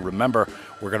show. Remember,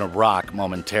 we're going to rock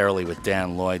momentarily with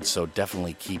Dan Lloyd, so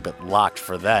definitely keep it locked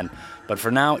for then. But for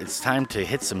now, it's time to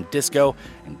hit some disco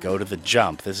and go to the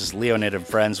jump. This is Leonid and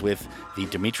Friends with the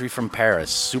Dimitri from Paris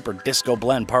Super Disco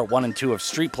Blend Part 1 and 2 of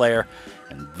Street Player,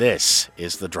 and this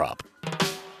is The Drop.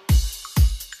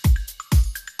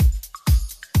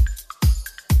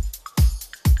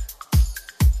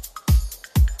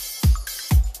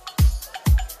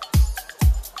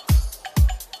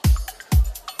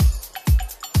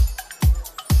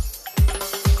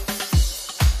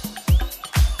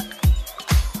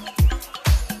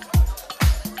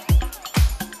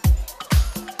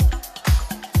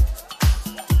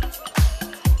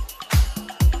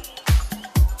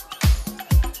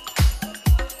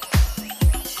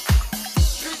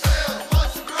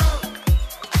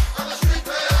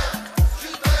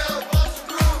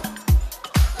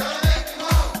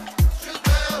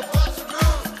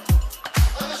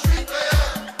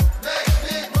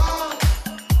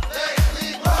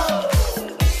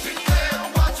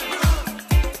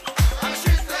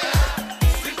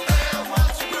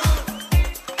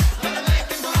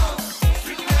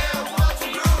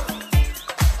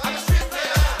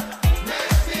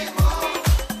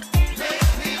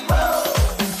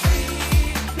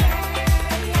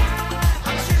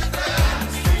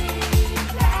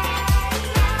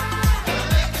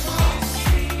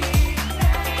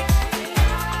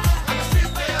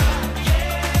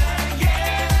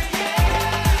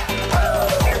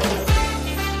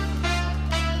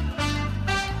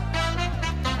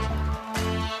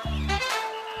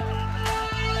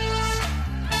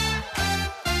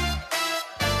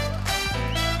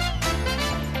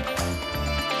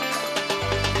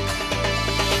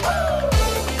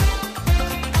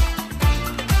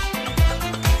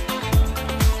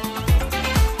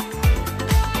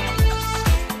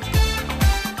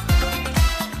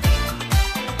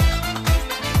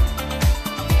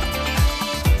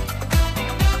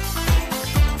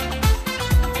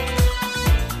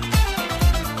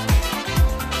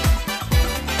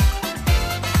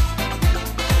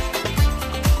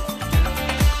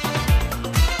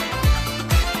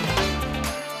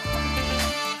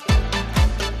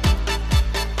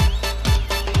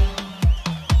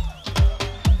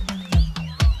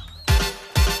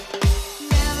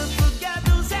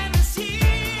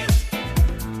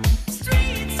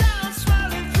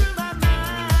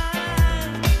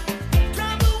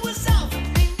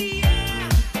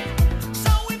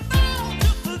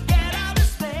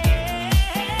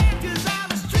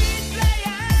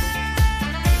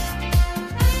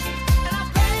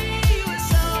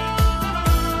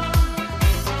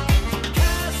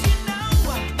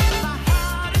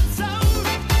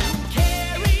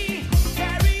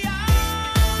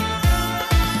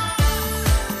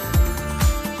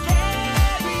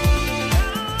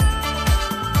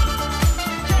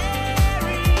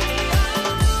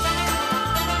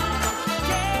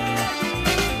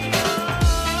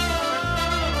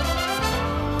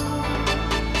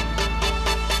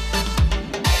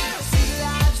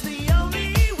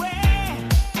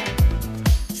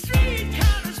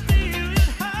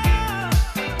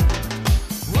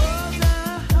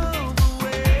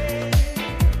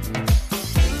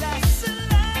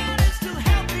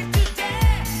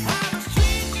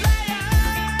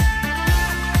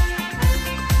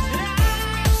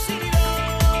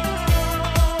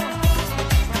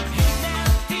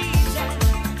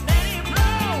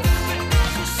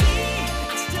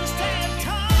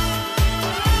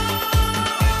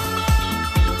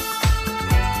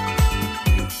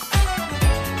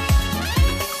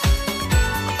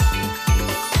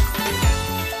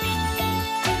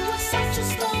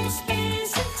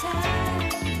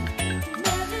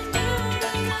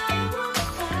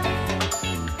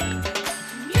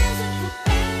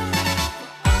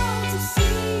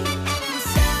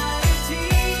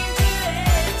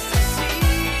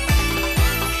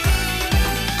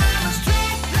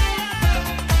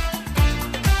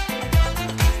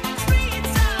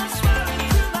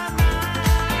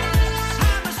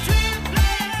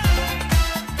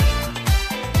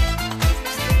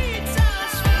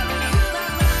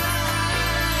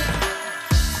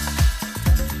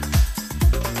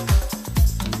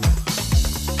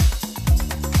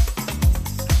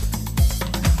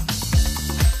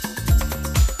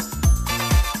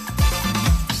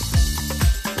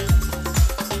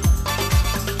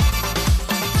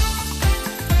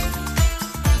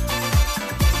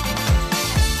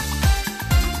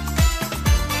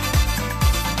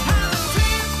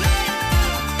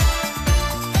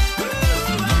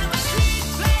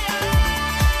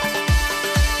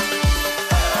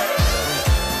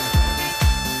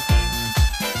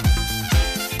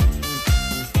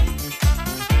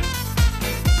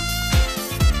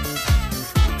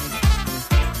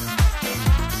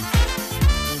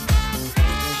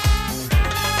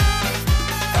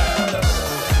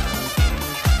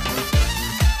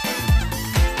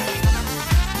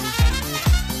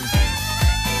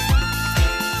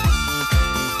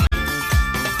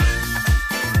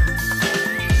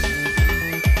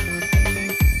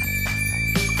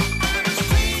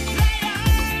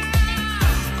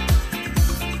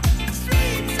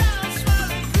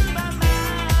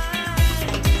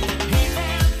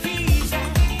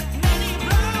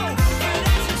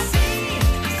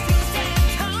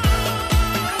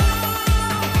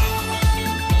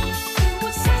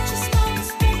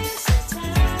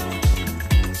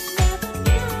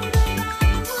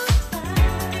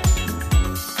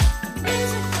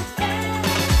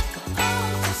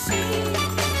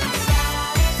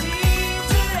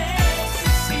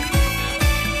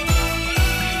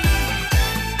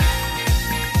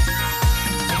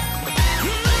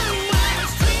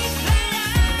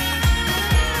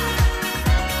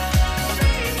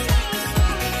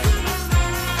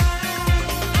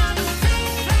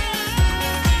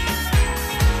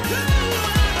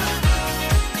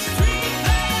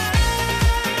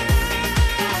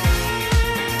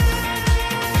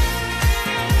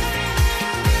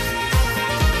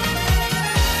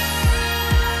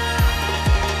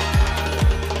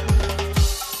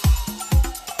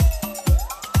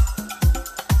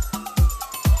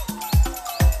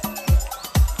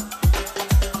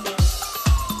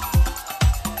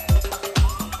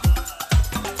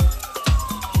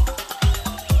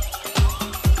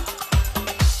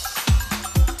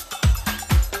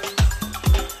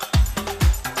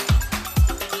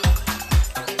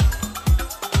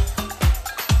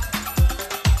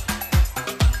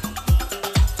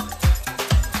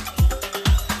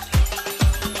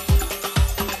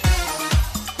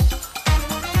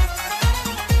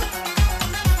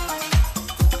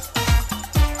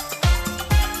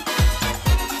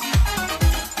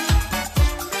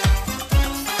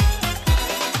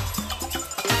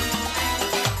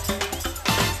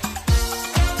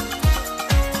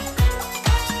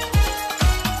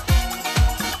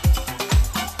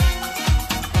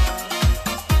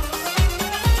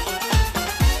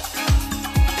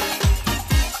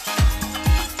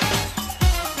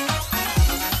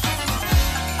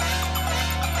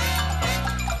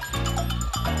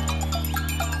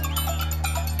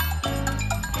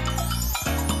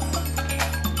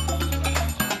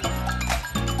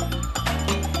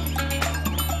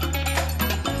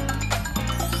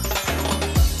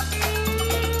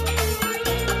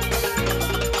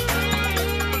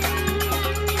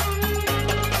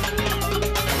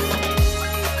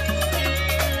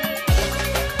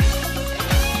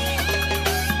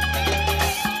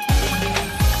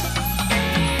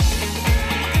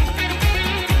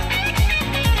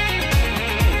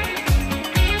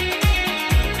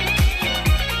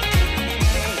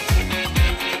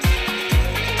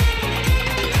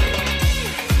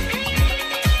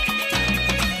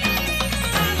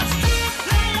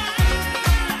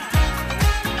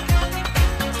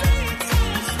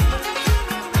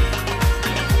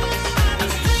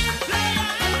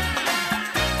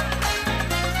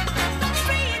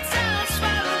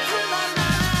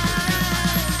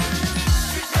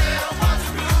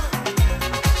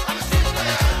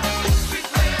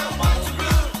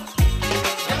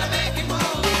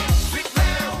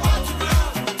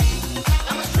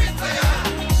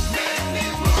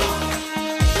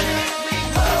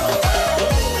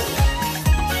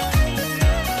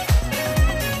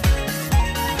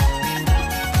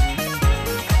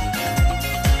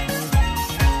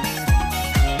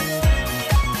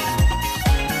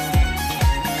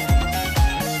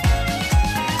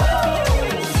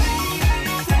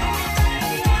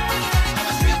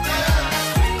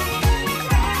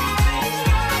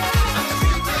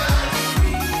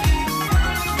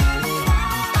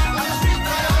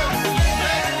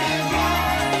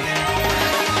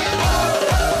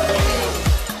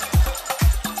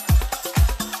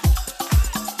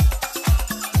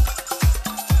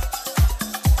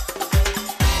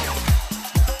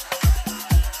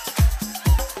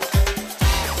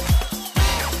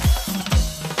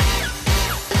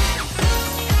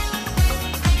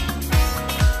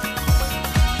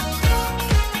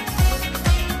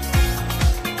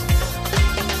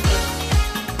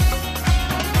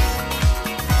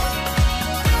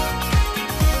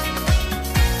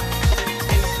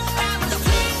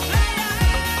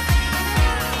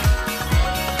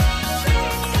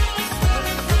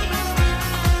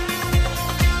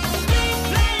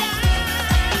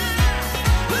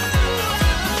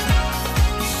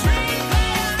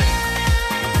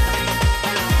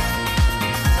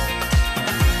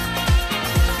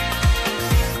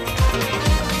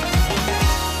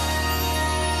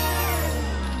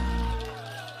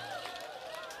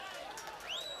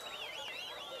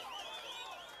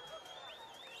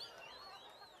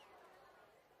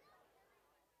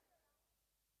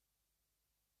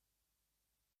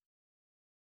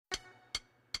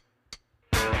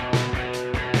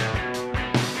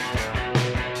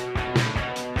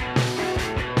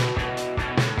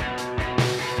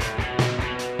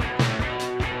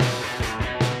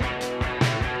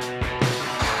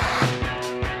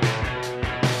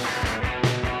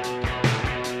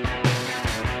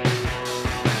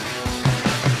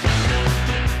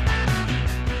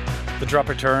 The drop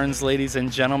returns, ladies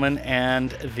and gentlemen,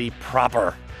 and the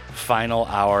proper final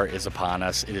hour is upon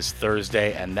us. It is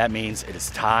Thursday, and that means it is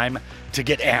time to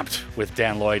get amped with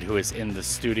Dan Lloyd, who is in the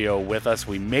studio with us.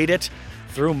 We made it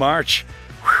through March.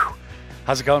 Whew.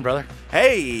 How's it going, brother?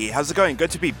 Hey, how's it going?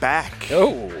 Good to be back.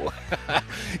 Oh,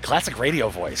 classic radio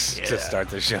voice to start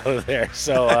the show there.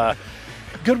 So,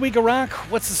 good week of rock.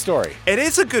 What's the story? It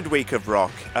is a good week of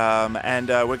rock, and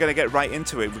we're going to get right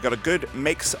into it. We've got a good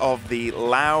mix of the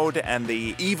loud and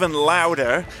the even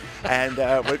louder, and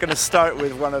we're going to start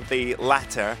with one of the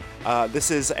latter. This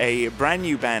is a brand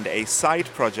new band, a side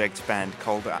project band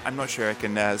called, I'm not sure I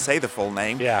can say the full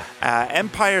name. Yeah.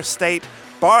 Empire State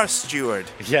Bar Steward.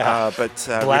 Yeah. But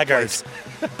Blackguards.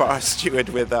 Bar Steward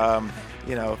with,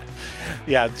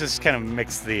 Yeah, just kind of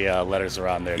mix the letters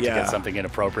around there to get something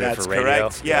inappropriate for radio.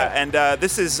 That's correct. Yeah, and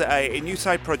this is a new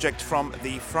side project from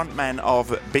the frontman of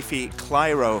Biffy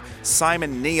Clyro,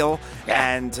 Simon Neil,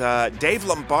 and Dave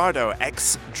Lombardo,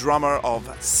 ex-drummer of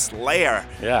Slayer.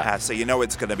 Yeah. So you know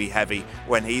it's going to be heavy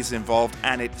when he's involved,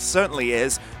 and it certainly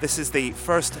is. This is the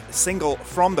first single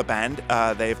from the band.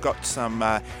 They've got some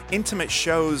intimate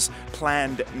shows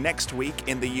planned next week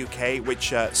in the UK,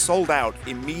 which sold out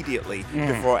immediately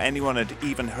before anyone had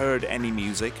even heard any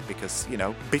music, because, you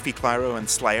know, Biffy Clyro and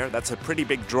Slayer, that's a pretty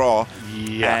big draw.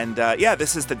 Yeah. And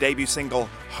this is the debut single,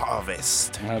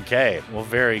 Harvest. Okay, well,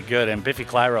 very good. And Biffy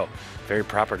Clyro, very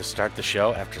proper to start the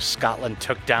show after Scotland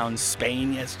took down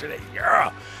Spain yesterday.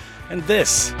 Yeah. And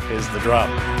this is the drum.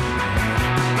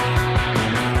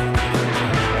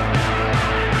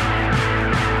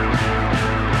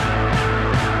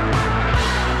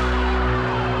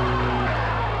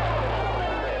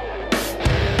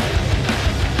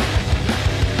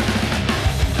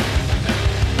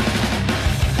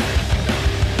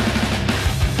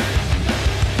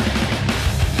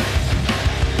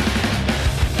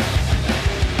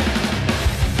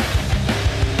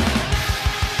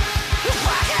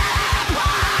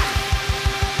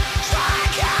 Strike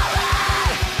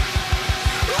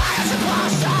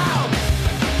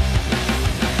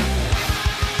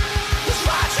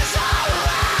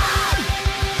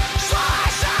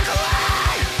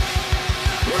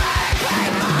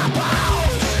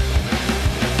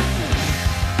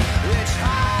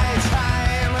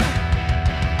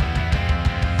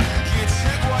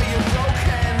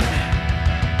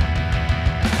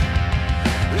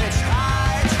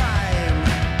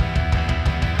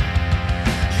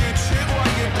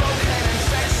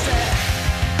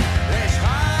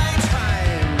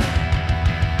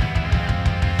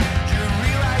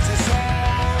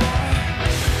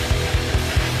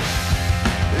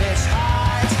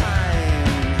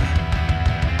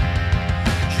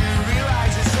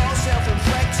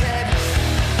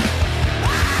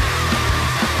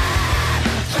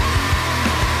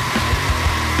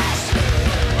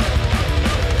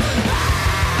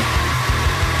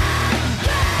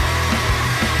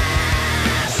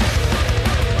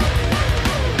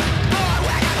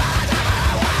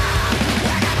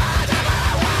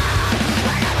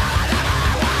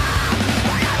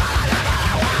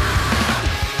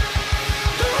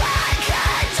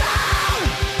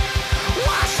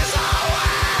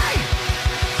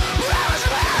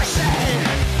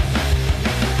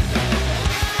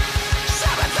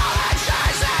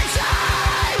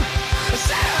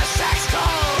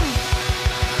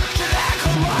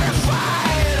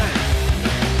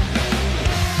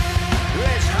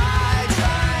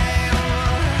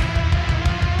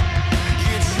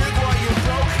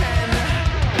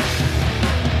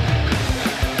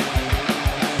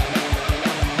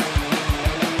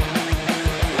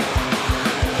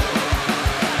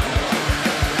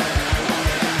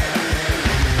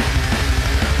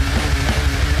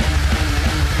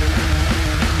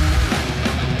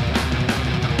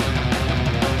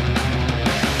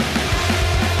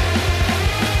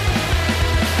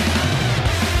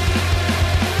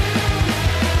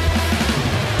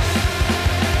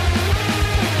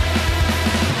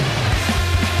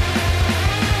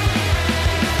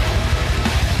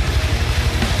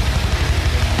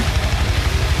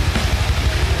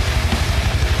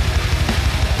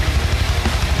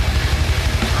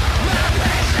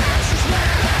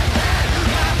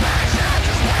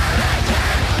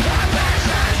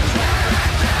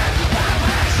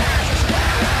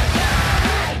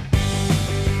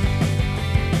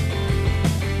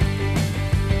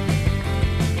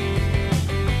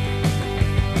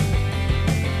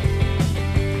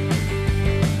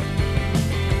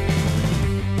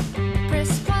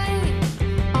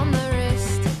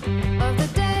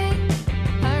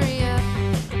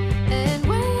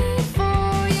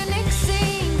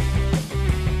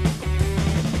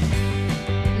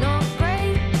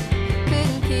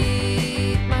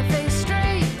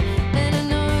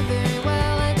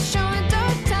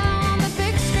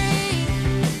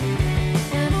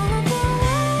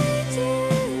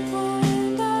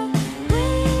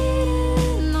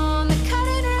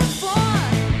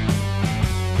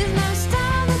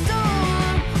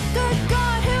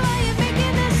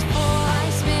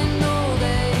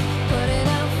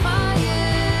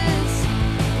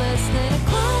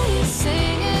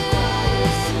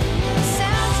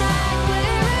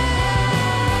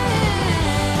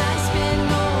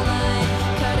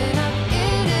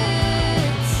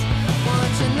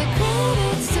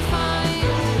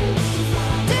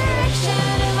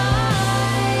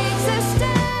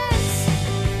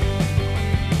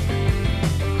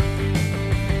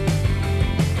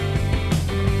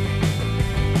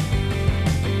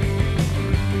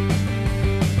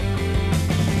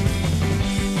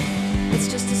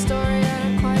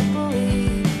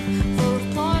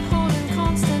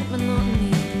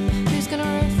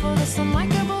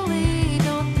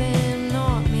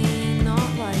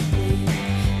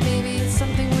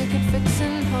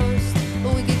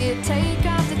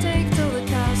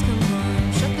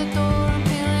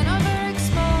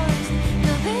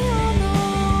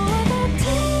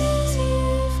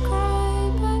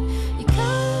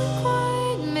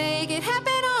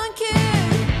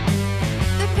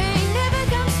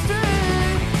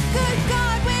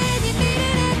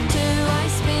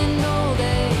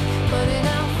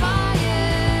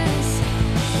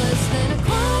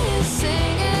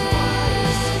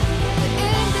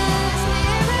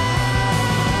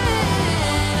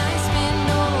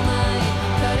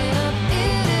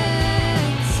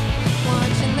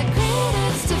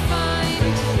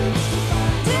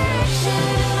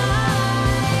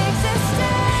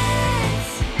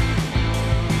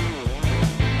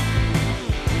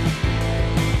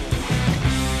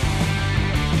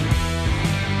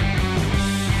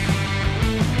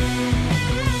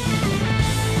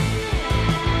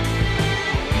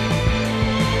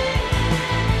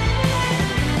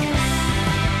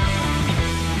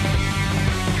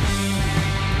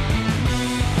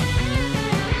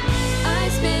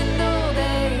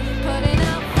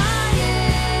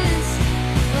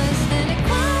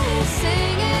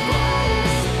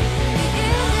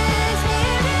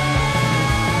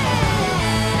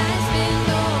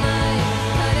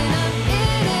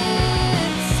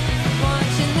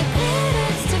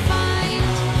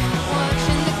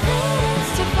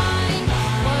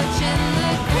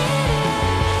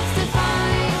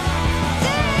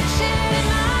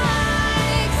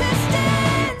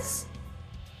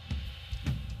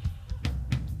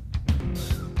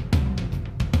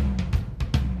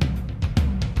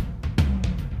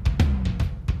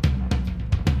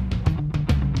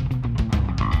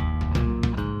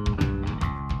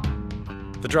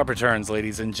The drop returns,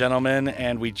 ladies and gentlemen,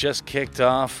 and we just kicked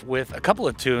off with a couple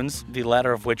of tunes, the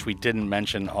latter of which we didn't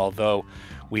mention, although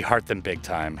we heart them big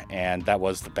time, and that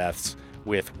was the Beths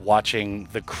with Watching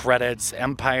the Credits,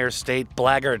 Empire State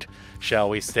Blackguard, shall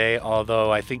we say,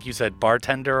 although I think you said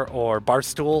bartender or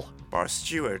barstool? Bar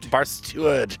steward. Bar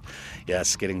steward.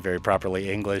 Yes, getting very properly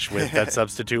English with that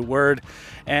substitute word.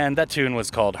 And that tune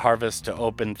was called Harvest to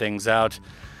open things out.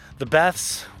 The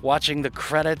Beths, Watching the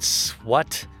Credits,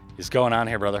 what is going on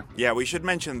here, brother? Yeah, we should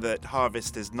mention that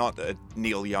Harvest is not a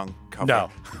Neil Young cover. No.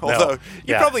 Although you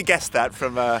Yeah. probably guessed that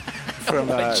from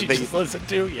What you just listened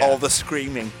to? Yeah. all the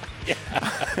screaming. Yeah.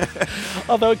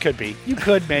 Although it could be. You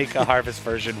could make a Harvest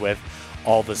version with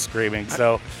all the screaming.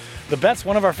 So the Beths,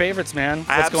 one of our favorites, man.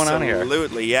 What's going on here?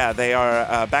 Absolutely, yeah. They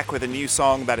are back with a new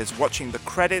song that is Watching the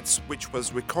Credits, which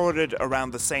was recorded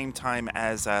around the same time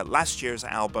as last year's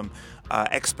album,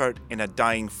 Expert in a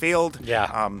Dying Field.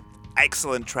 Yeah.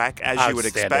 Excellent track, as you would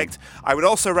Outstanding. expect. I would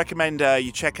also recommend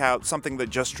you check out something that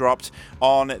just dropped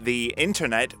on the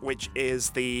internet, which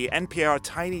is the NPR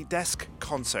Tiny Desk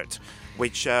concert,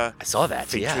 which I saw that,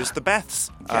 features the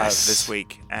Beths this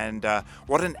week. And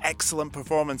what an excellent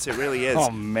performance it really is.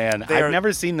 Oh, man. I've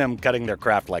never seen them cutting their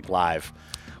craft like live.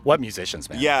 What musicians,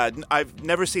 man. Yeah, I've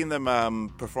never seen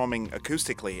them performing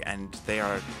acoustically, and they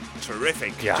are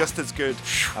terrific. Yeah. Just as good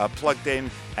plugged in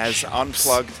as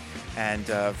unplugged. And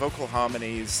vocal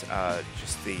harmonies,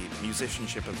 just the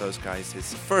musicianship of those guys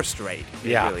is first rate.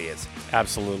 It really is.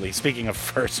 Absolutely. Speaking of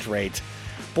first rate,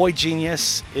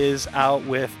 Boygenius is out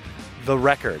with The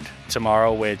Record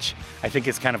tomorrow, which I think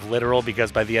is kind of literal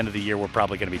because by the end of the year, we're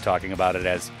probably going to be talking about it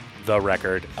as the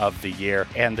record of the year.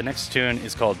 And the next tune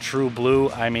is called True Blue.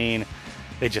 I mean,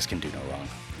 they just can do no wrong.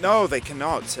 No, they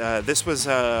cannot. This was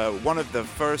one of the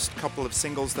first couple of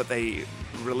singles that they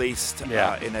released in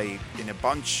a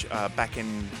bunch back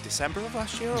in December of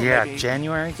last year? Or maybe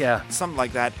January, yeah. Something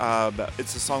like that. But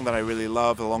it's a song that I really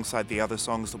love alongside the other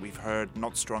songs that we've heard,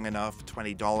 Not Strong Enough,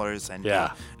 $20,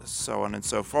 and so on and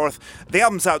so forth. The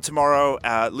album's out tomorrow.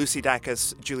 Lucy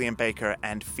Dacus, Julian Baker,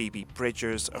 and Phoebe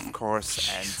Bridgers, of course.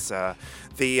 And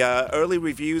the early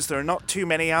reviews, there are not too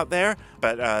many out there,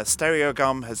 but Stereo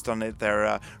Gum has done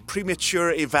their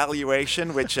premature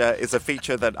evaluation, which is a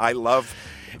feature that I love.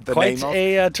 Quite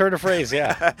a turn of phrase,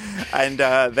 yeah. And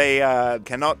they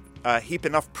cannot heap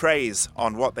enough praise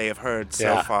on what they have heard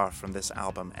so far from this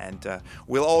album. And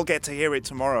we'll all get to hear it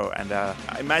tomorrow. And I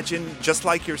imagine, just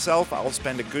like yourself, I'll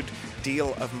spend a good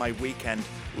deal of my weekend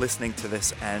listening to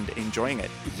this and enjoying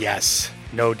it. Yes,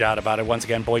 no doubt about it. Once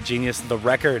again, Boygenius, The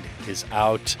Record is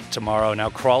out tomorrow. Now,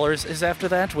 Crawlers is after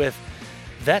that with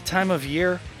That Time of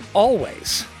Year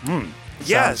Always.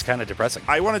 Sounds kind of depressing.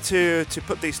 I wanted to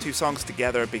put these two songs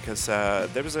together because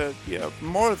there was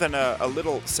more than a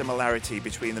little similarity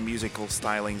between the musical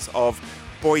stylings of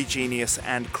Boygenius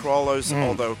and Crawlers,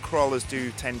 although Crawlers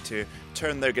do tend to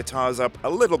turn their guitars up a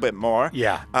little bit more.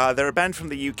 Yeah. They're a band from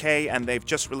the UK, and they've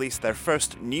just released their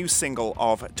first new single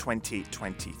of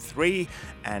 2023,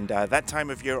 and That Time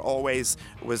of Year Always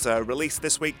was released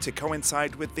this week to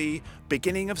coincide with the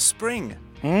beginning of spring.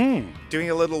 Doing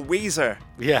a little Weezer.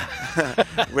 Yeah.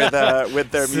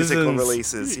 with their musical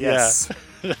releases. Yes.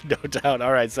 Yeah. No doubt.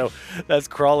 All right, so that's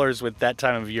Crawlers with That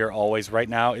Time of Year Always. Right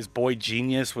now is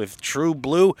Boygenius with True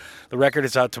Blue. The record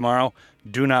is out tomorrow.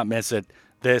 Do not miss it.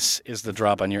 This is The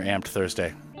Drop on your Amped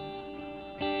Thursday.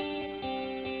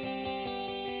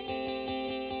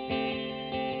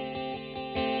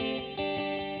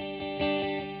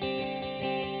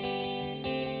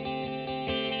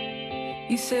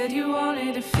 You said you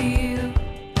wanted to feel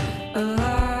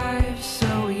alive,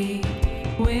 so we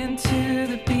went to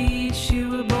the beach. You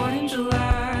were born in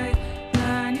July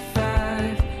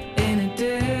 95 in a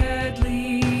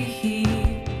deadly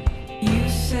heat. You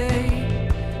say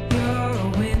you're a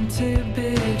winter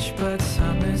bitch, but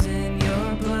summer's in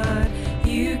your blood.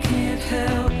 You can't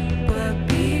help but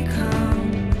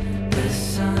become the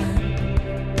sun.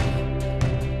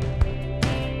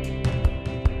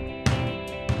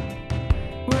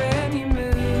 When you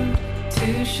moved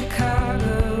to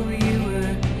Chicago, you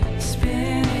were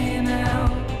spinning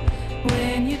out.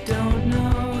 When you don't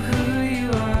know who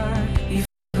you are, you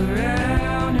f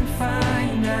around and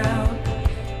find out.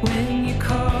 When you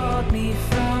called me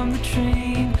from the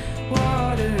train,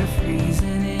 water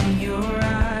freezing in your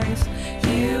eyes,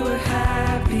 you were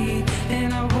happy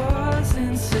and I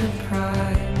wasn't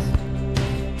surprised.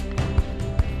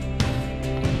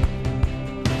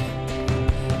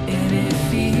 And it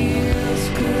feels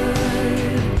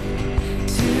good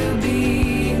to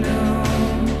be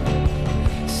known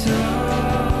so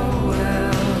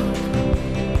well.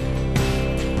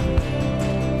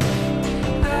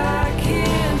 I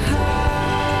can't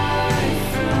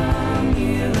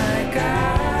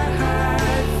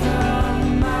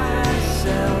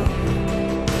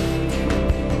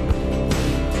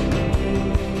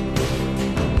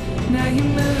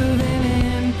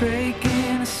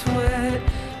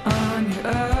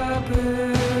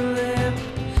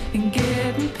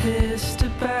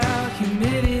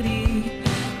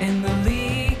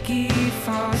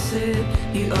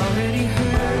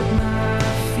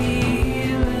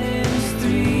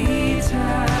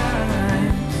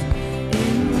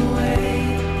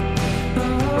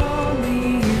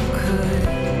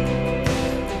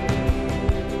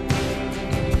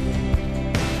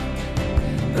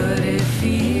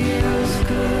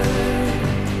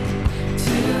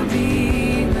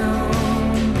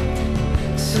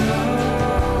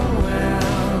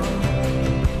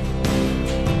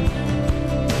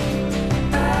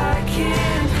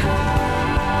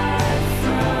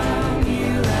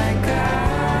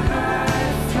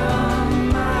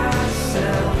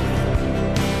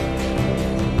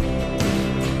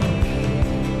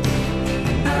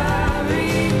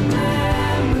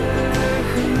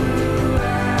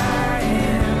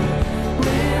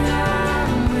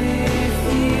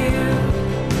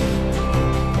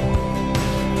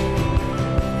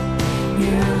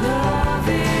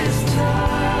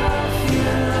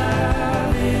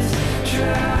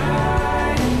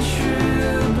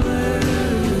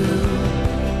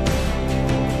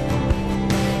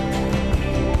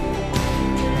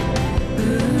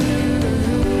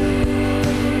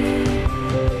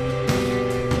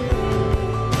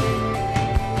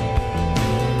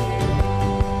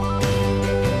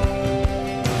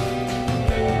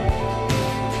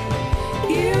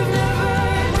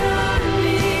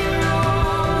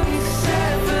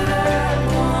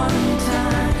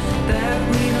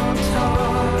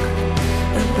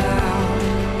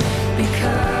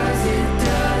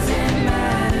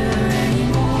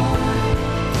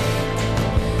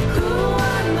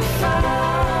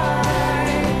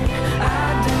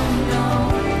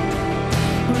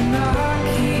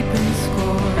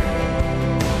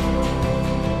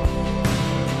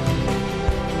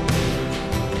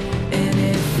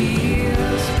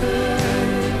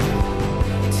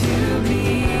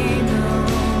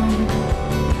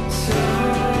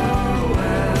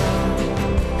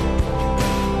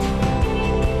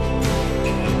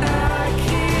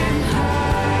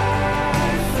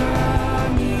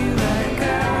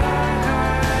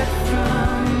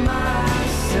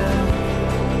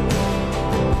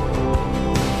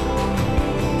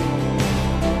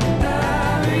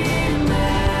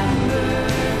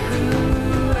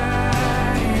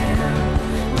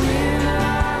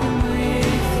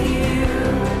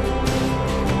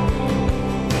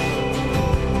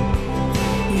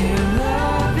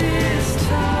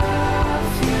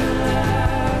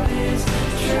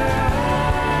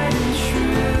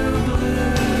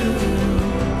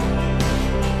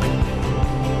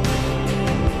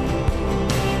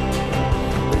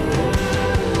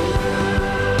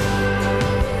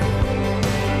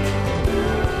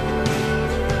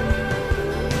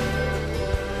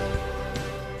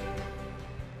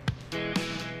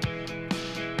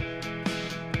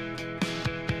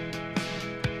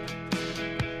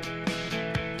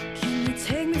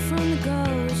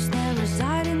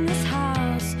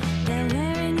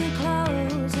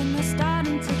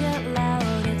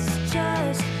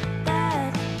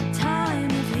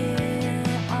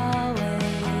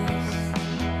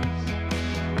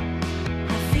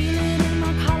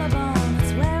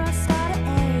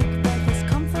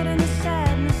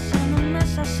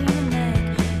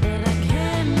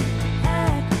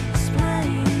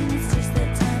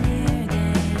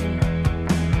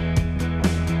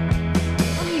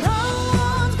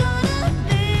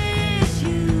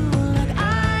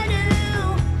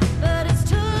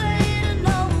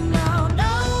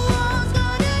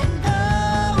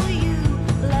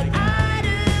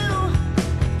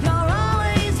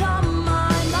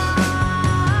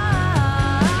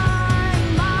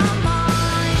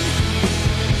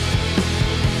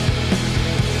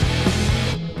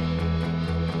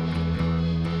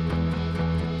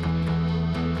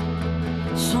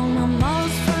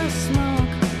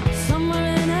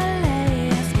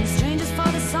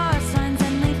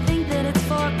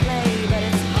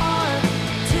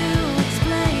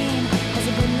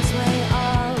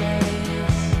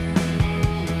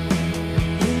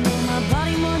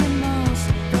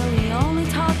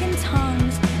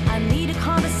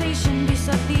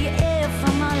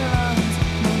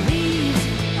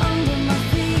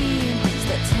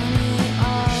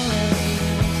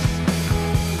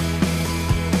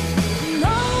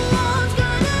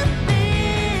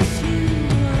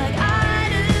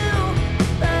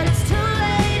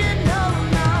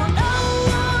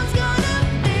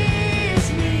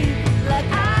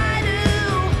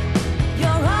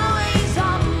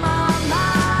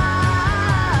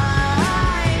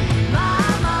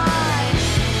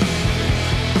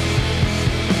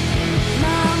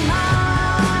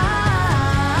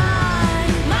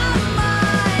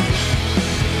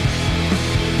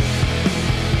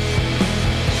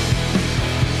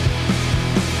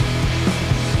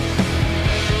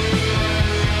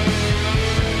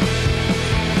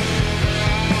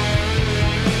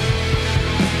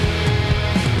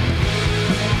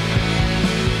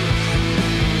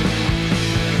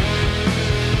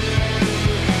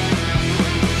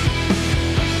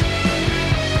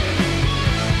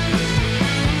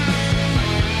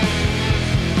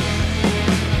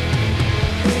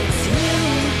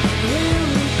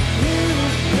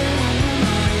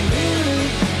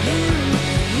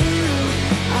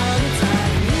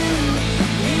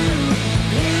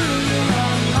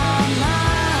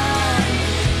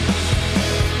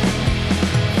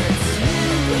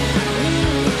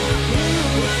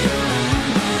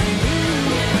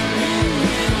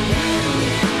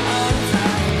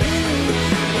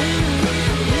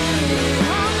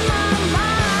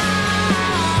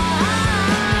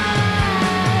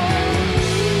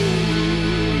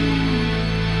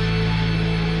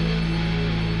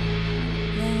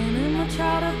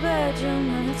bedroom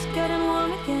and it's getting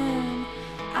warm again.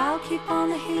 I'll keep on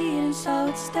the heat and so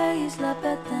it stays like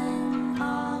that then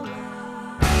always.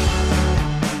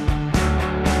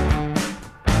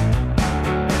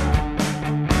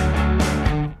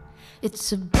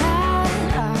 It's a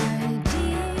bad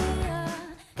idea.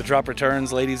 The drop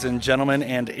returns, ladies and gentlemen,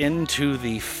 and into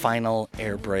the final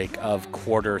air break of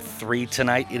quarter 3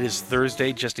 tonight. It is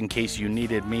Thursday, just in case you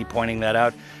needed me pointing that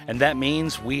out, and that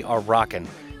means we are rocking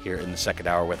here in the second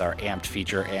hour with our Amped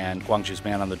feature, and Gwangju's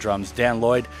man on the drums, Dan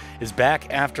Lloyd, is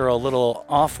back after a little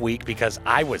off week because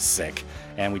I was sick,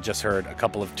 and we just heard a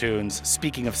couple of tunes.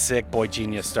 Speaking of sick,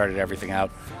 Boygenius started everything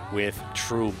out with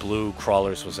True Blue.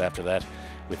 Crawlers was after that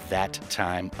with That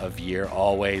Time of Year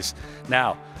Always.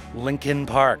 Now, Linkin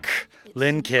Park.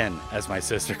 Linkin, as my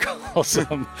sister calls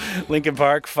them. Linkin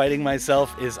Park, Fighting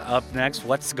Myself, is up next.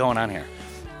 What's going on here?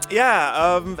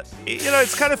 Yeah,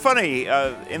 it's kind of funny.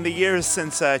 In the years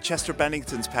since Chester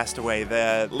Bennington's passed away,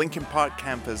 the Linkin Park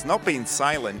camp has not been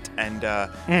silent and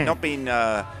not been,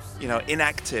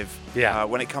 inactive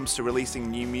when it comes to releasing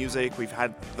new music. We've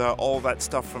had all that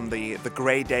stuff from the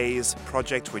Grey Days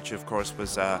project, which of course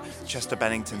was Chester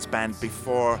Bennington's band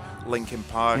before Linkin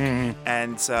Park.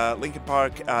 And Linkin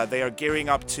Park, they are gearing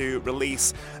up to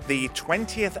release the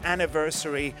 20th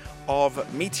anniversary of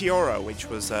Meteora, which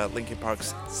was Linkin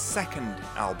Park's second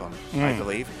album, I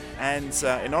believe. And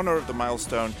in honor of the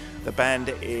milestone, the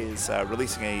band is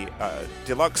releasing a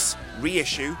deluxe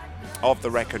reissue of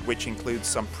the record, which includes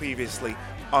some previously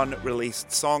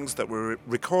unreleased songs that were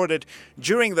recorded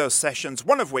during those sessions,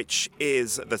 one of which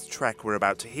is the track we're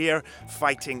about to hear,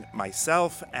 Fighting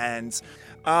Myself. And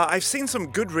I've seen some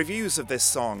good reviews of this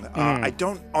song. I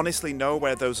don't honestly know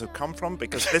where those have come from,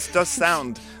 because this does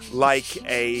sound like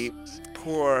a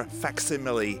poor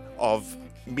facsimile of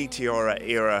Meteora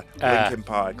era Linkin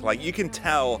Park. Like, you can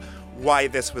tell why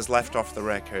this was left off the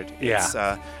record.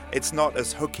 It's not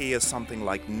as hooky as something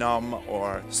like Numb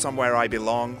or Somewhere I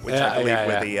Belong, which I believe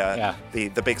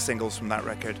were the big singles from that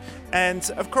record. And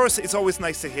of course, it's always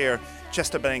nice to hear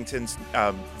Chester Bennington's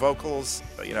vocals.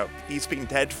 He's been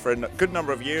dead for a good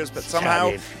number of years, but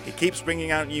somehow he keeps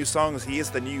bringing out new songs. He is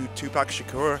the new Tupac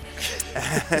Shakur.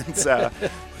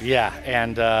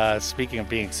 And speaking of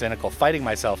being cynical, Fighting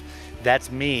Myself,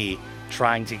 that's me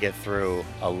trying to get through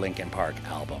a Linkin Park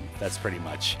album. That's pretty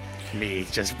much me.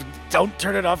 Just don't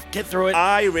turn it off, get through it.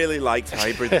 I really liked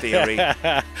Hybrid Theory.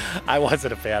 I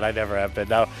wasn't a fan. I never have been.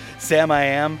 Now,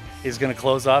 Samiam is going to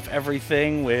close off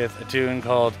everything with a tune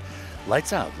called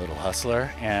Lights Out, Little Hustler,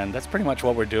 and that's pretty much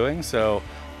what we're doing. So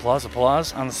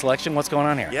applause on the selection. What's going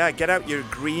on here? Yeah, get out your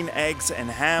green eggs and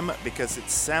ham, because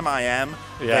it's Samiam.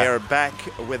 They are back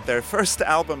with their first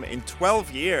album in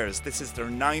 12 years. This is their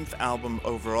 9th album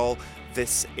overall.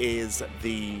 This is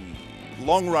the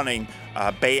long-running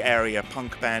Bay Area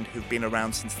punk band who've been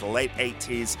around since the late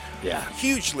 80s.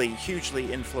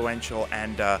 Hugely influential,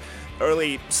 and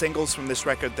early singles from this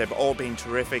record, they've all been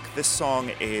terrific. This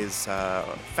song is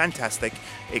fantastic.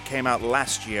 It came out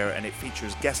last year, and it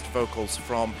features guest vocals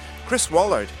from Chris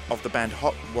Wallard of the band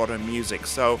Hot Water Music.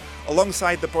 So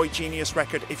alongside the Boygenius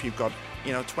record, if you've got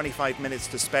 25 minutes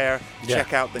to spare,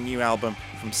 check out the new album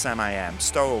from Samiam.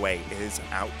 Stowaway is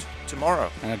out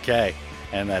tomorrow. Okay,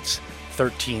 and that's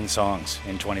 13 songs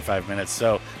in 25 minutes.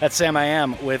 So that's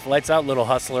Samiam with Lights Out, Little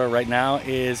Hustler. Right now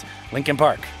is Linkin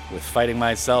Park with Fighting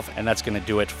Myself, and that's going to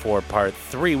do it for part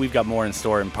 3. We've got more in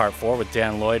store in part 4 with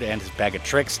Dan Lloyd and his bag of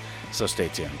tricks, so stay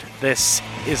tuned. This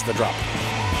is The Drop.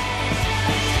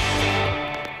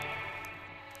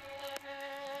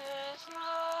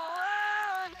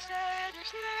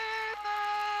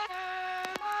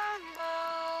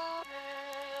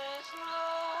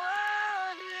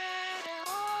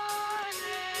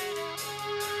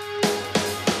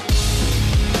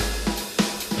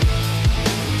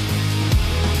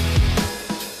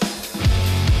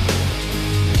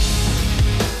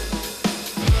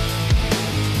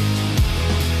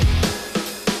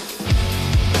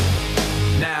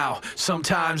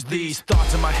 Sometimes these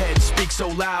thoughts in my head speak so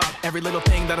loud. Every little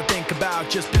thing that I think about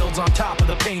just builds on top of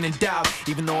the pain and doubt.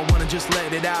 Even though I wanna just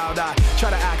let it out, I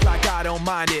try to act like I don't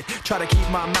mind it. Try to keep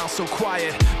my mouth so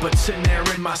quiet, but sitting there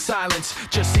in my silence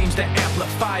just seems to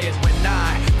amplify it. When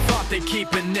I thought that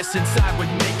keeping this inside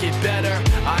would make it better,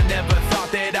 I never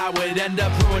thought that I would end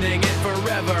up ruining it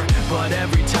forever. But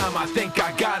every time I think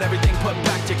I got everything put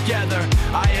back together,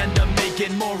 I end up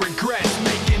making more regrets.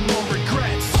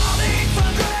 Falling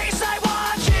from grace, I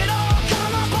watch it all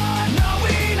come apart,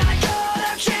 knowing I could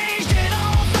have changed it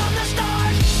all from the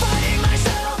start. Fighting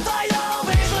myself, I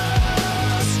always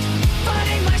lose.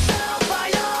 Fighting myself,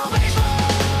 I always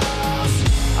lose.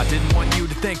 I didn't want you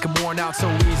to think I'm worn out so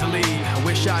easily. I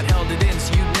wish I'd held it in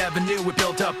so you never knew it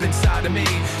built up inside of me.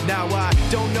 Now I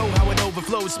don't know how it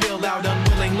overflowed, spilled out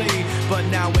unwillingly. But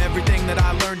now everything that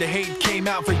I learned to hate came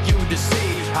out for you to see.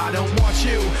 I don't want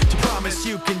you to promise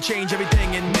you can change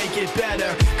everything and make it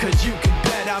better. Cause you can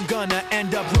bet I'm gonna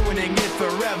end up ruining it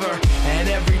forever. And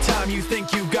every time you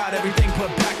think you got everything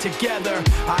put back together,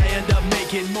 I end up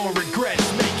making more regrets,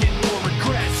 making more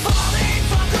regrets. Falling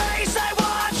from grace, I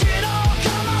watch it all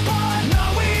come apart,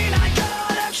 knowing I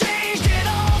could have changed it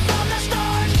all from the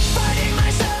start. Fighting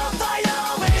myself, I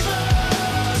always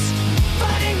lose.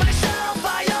 Fighting myself,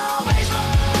 I always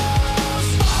lose.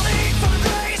 Falling from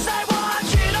grace, I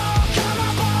watch it all come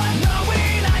apart,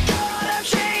 knowing I could have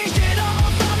changed it all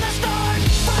from the start.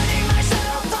 Fighting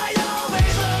myself, I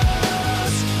always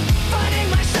lose. Fighting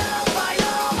myself, I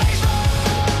always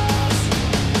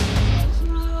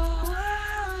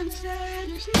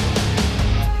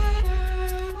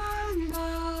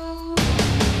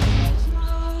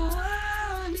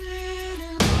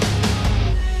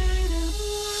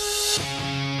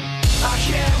I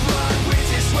can't run with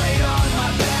this weight on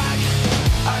my back.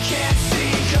 I can't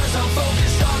see cause I'm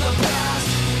focused on the past.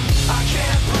 I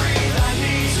can't breathe, I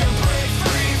need to break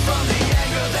free from the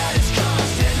anger that is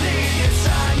constantly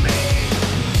inside me.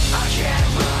 I can't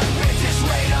run with this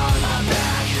weight on my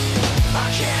back. I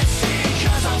can't see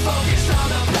cause I'm focused on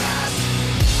the past.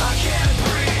 I can't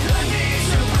breathe, I need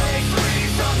to break free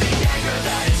from the anger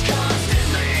that is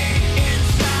constantly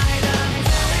inside of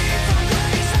me. From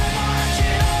grace I watch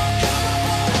it all come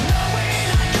apart, knowing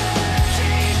I could have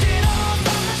changed it all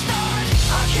from the start.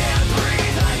 I can't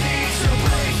breathe, I need to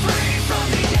break free from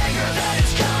the anger that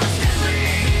is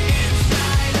constantly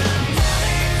inside of me.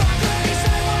 From grace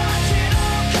I watch it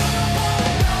all come apart,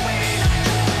 knowing I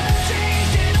could have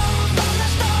changed it all from the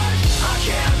start. I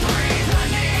can't breathe, I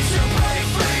need to break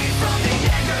free from the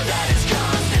anger that is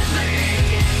constantly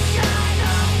inside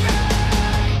of me.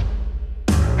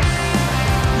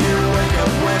 You wake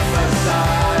up with a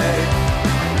sigh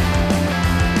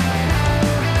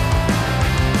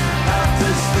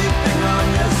after sleeping on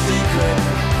your secret,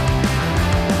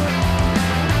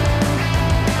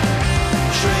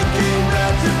 shrinking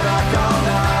wrapped it back all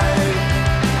night.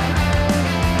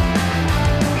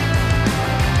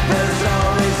 There's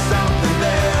always something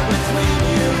there between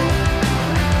you.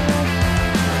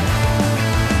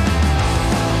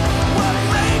 What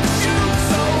makes you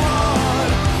so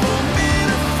hard for me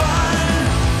to find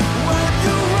when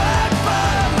you're right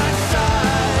by my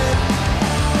side?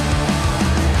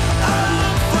 I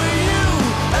look for you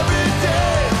every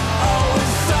day,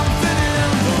 always something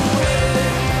in the way.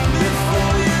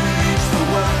 Before you reach the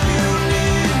work you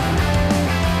need,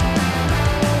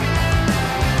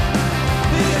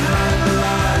 behind the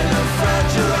line of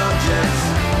fragile objects,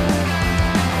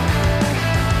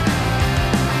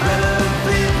 better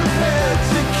be prepared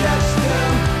to catch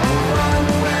them or run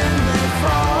when they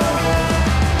fall.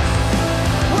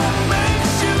 What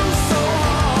makes you so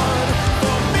hard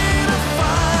for me to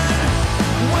find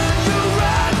when you're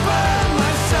right by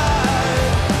my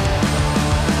side?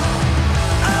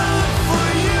 I look for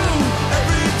you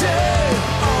every day,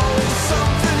 always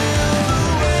something in the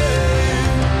way.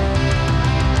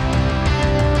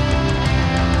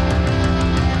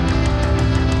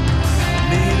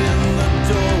 Meet in the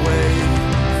doorway,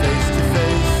 face to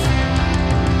face.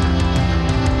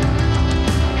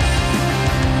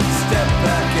 Step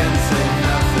back and say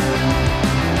nothing.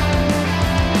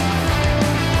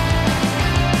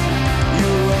 You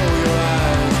roll your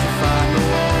eyes to find the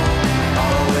wall,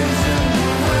 always in the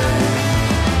way.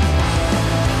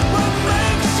 What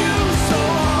makes you so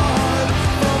hard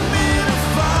for me to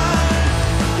find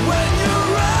when you're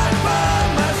right by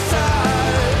my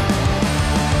side?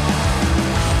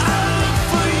 I look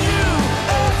for you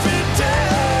every day.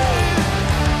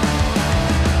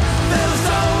 There's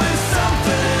always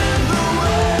something in the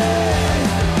way.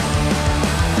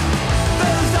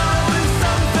 There's always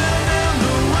something in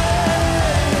the way.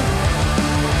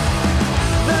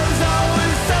 There's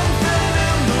always something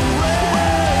in the way.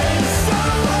 So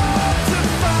hard to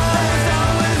find. There's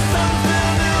always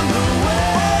something in the way.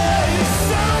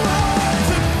 So hard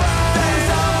to find. There's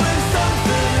always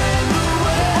something in the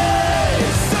way.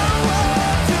 So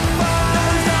hard to find.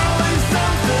 There's always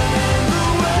something in the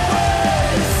way.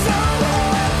 So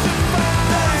hard to find.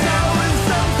 There's always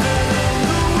something in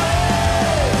the way.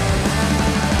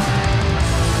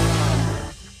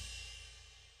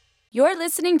 You're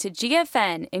listening to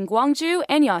GFN in Gwangju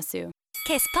and Yeosu.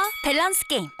 캐스퍼 밸런스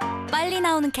게임. 빨리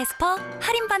나오는 캐스퍼,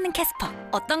 할인받는 캐스퍼.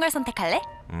 어떤 걸 선택할래?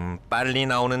 빨리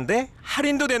나오는데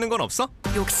할인도 되는 건 없어?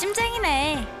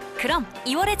 욕심쟁이네. 그럼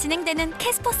 2월에 진행되는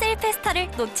캐스퍼 세일 페스타를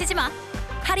놓치지 마.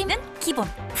 할인은 기본,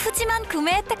 푸짐한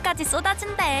구매 혜택까지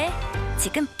쏟아진대.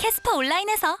 지금 캐스퍼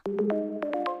온라인에서.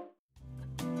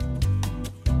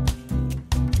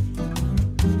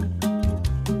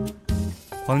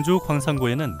 광주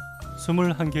광산구에는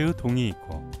 21개의 동이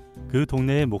있고 그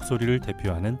동네의 목소리를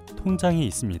대표하는 통장이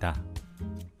있습니다.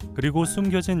 그리고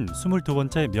숨겨진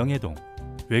 22번째 명예동,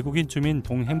 외국인 주민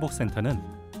동행복센터는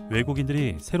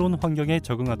외국인들이 새로운 환경에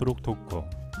적응하도록 돕고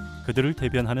그들을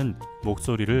대변하는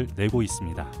목소리를 내고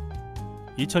있습니다.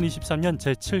 2023년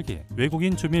제7기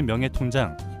외국인 주민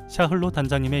명예통장 샤흘로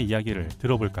단장님의 이야기를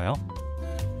들어볼까요?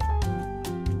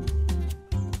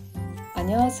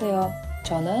 안녕하세요.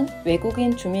 저는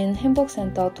외국인 주민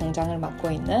행복센터 동장을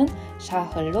맡고 있는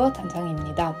샤흘로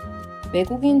단장입니다.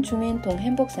 외국인 주민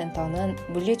동행복센터는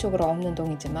물리적으로 없는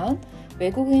동이지만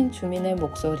외국인 주민의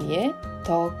목소리에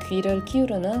더 귀를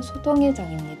기울이는 소통의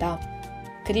장입니다.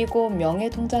 그리고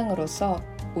명예통장으로서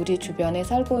우리 주변에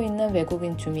살고 있는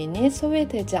외국인 주민이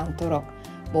소외되지 않도록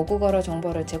모국어로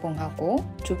정보를 제공하고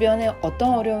주변에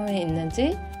어떤 어려움이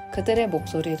있는지 그들의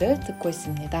목소리를 듣고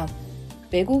있습니다.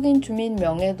 외국인 주민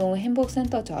명예동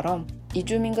행복센터처럼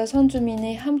이주민과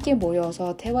선주민이 함께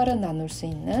모여서 대화를 나눌 수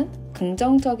있는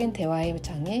긍정적인 대화의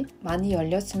장이 많이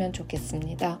열렸으면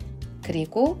좋겠습니다.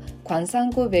 그리고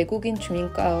관상구 외국인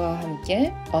주민과와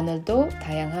함께 오늘도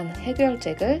다양한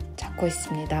해결책을 찾고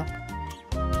있습니다.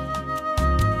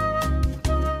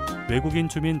 외국인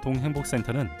주민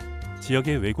동행복센터는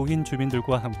지역의 외국인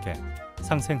주민들과 함께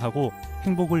상생하고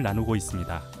행복을 나누고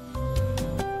있습니다.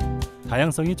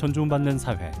 다양성이 존중받는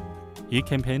사회, 이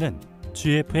캠페인은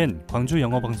GFN 광주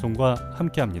영어방송과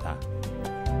함께합니다.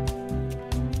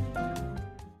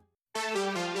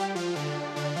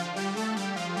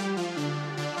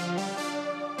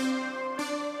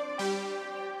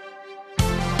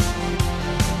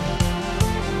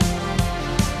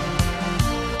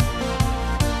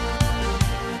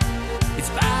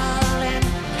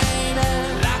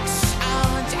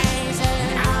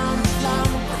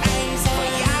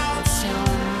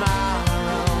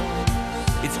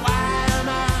 It's why am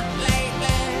I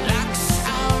lately? Lux,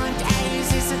 orange,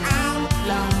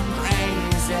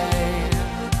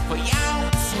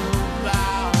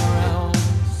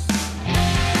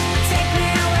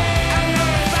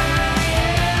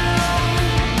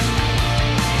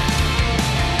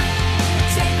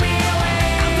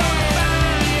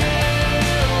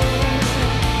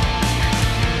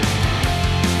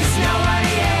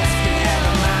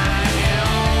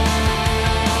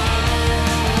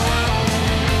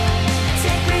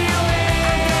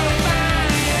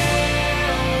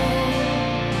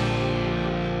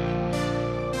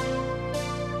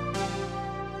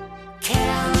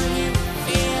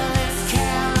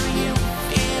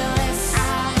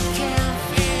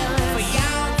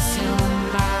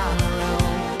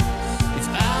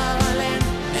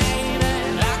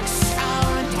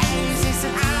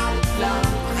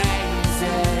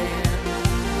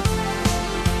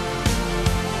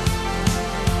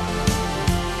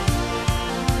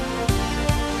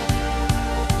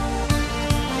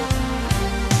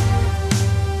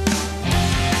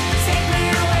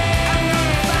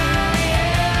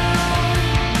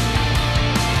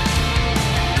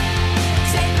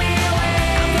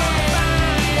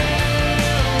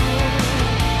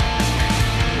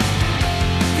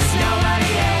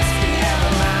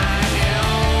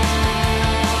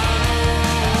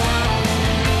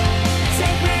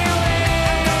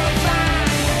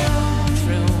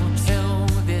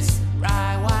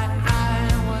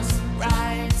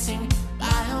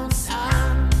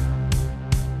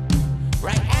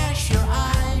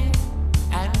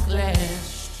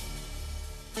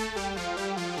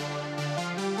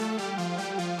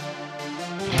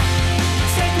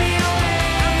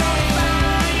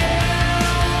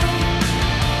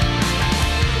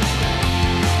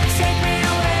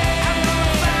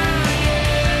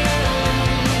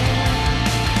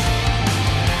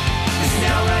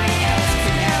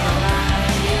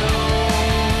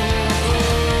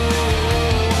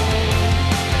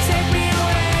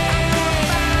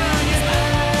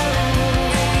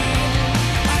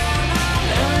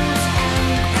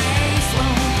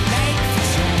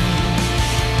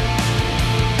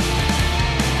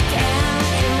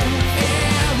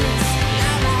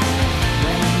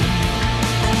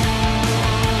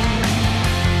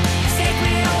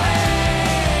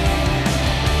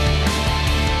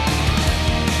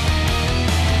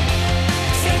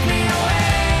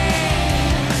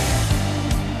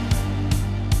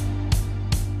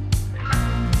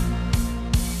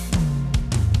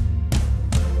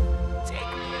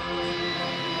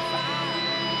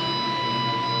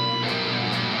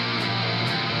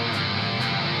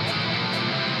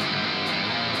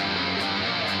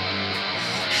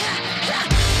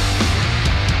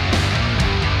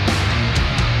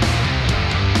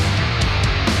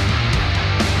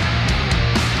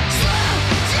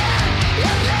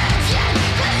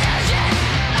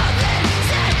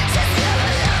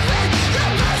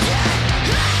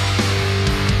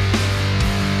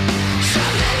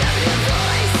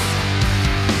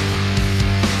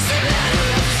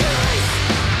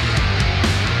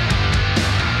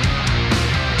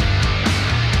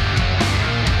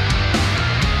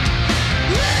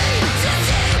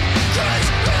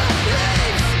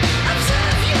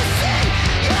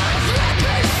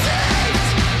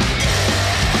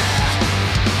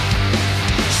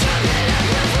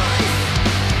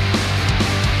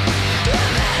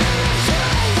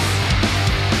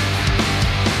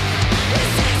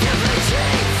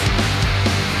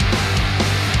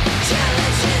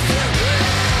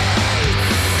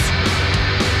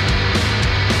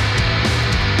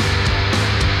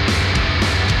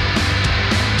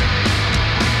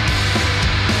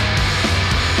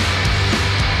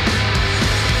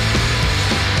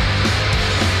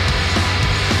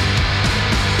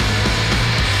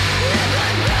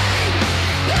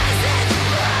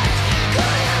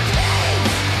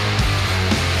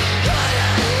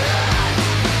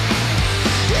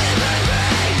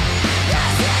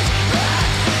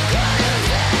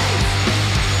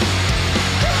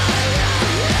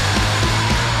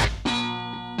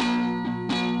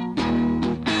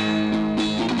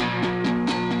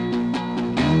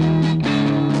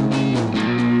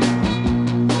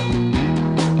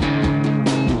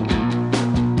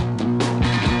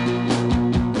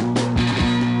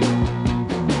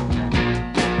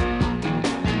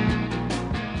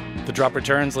 Drop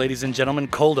returns, ladies and gentlemen,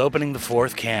 cold opening the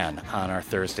fourth can on our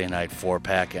Thursday night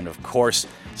 4-pack. And of course,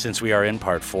 since we are in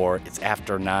part 4, it's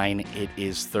after 9. It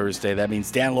is Thursday. That means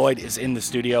Dan Lloyd is in the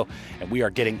studio, and we are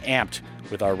getting amped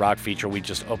with our rock feature. We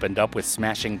just opened up with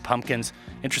Smashing Pumpkins.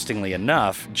 Interestingly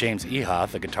enough, James Iha,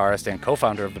 the guitarist and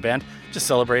co-founder of the band, just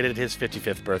celebrated his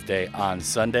 55th birthday on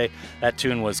Sunday. That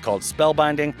tune was called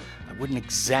Spellbinding. I wouldn't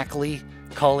exactly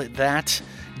call it that.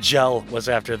 Gel was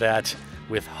after that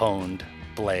with Honed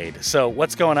Blade. So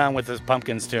what's going on with this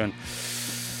Pumpkins tune?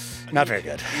 Not very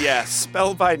good. Yeah,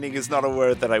 spellbinding is not a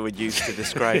word that I would use to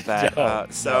describe that.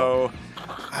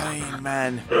 I mean,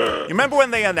 man. You remember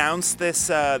when they announced this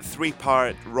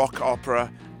 3-part rock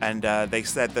opera, and they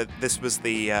said that this was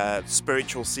the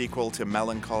spiritual sequel to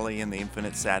Melancholy and the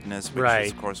Infinite Sadness,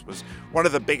 which of course was one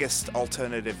of the biggest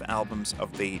alternative albums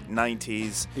of the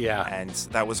 90s. Yeah. And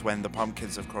that was when the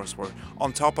Pumpkins, of course, were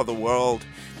on top of the world.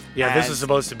 Yeah, this is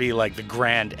supposed to be like the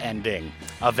grand ending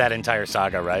of that entire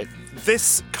saga, right?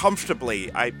 This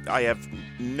comfortably, I have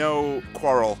no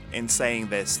quarrel in saying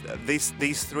this.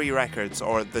 These 3 records,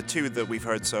 or the 2 that we've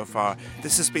heard so far,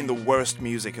 this has been the worst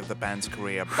music of the band's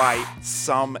career by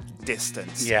some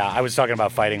distance. Yeah, I was talking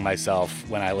about fighting myself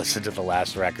when I listened to the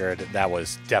last record. That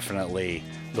was definitely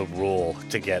the rule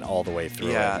to get all the way through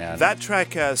it, man. That track,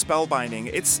 Spellbinding,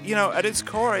 it's, at its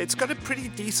core, it's got a pretty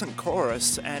decent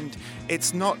chorus, and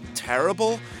it's not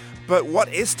terrible, but what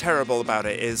is terrible about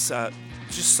it is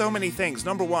just so many things.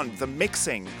 Number one, the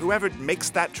mixing. Whoever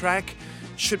mixed that track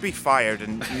should be fired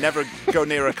and never go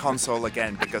near a console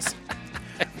again, because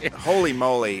holy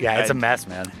moly. Yeah, it's a mess,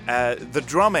 man. The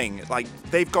drumming, like,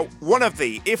 they've got one of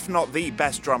the, if not the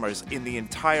best drummers in the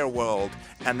entire world,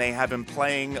 and they have him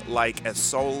playing like a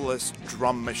soulless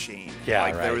drum machine. Yeah,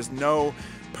 like, right. There is no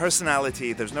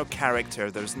personality, there's no character,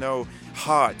 there's no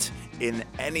heart in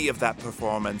any of that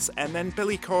performance. And then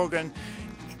Billy Corgan,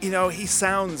 he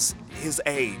sounds his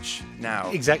age now.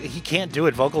 Exactly. He can't do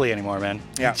it vocally anymore, man.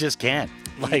 Yeah. He just can't.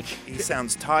 He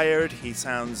sounds tired, he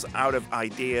sounds out of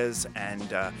ideas,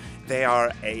 and they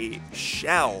are a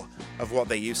shell of what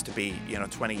they used to be,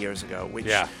 20 years ago,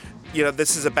 which,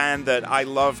 this is a band that I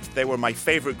loved. They were my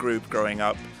favorite group growing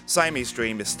up. Siamese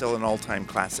Dream is still an all-time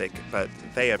classic, but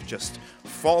they have just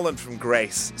fallen from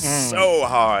grace so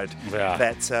hard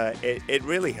that it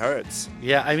really hurts.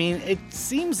 Yeah, I mean, it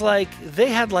seems like they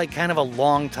had kind of a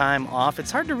long time off.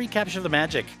 It's hard to recapture the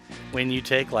magic when you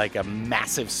take a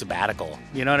massive sabbatical.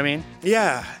 You know what I mean?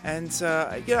 Yeah, and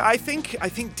I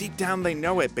think deep down they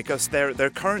know it, because their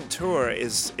current tour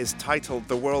is titled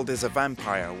 "The World Is a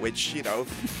Vampire," which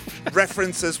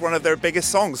references one of their biggest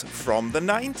songs from the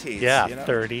 90s. Yeah,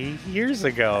 30 years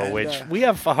ago, and, which we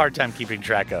have a hard time keeping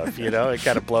track of. It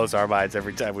kind of blows our minds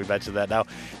every time we mention that. Now,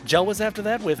 Gel was after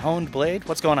that with Honed Blade.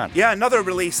 What's going on? Yeah, another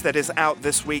release that is out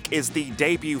this week is the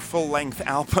debut full-length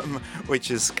album,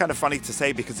 which is kind of funny to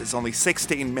say because it's only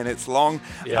 16 minutes long.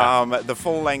 Yeah. The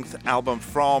full-length album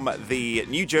from the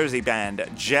New Jersey band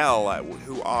Gel,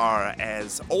 who are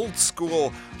as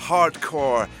old-school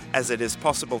hardcore as it is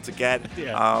possible to get.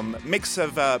 Yeah. Mix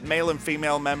of male and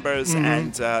female members,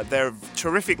 and they're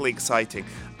terrifically exciting.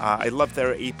 I love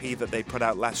their EP that they put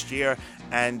out last year,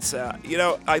 and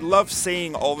I love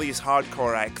seeing all these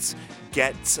hardcore acts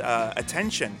get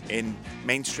attention in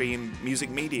mainstream music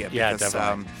media, because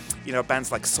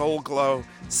bands like Soul Glow,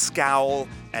 Scowl,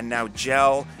 and now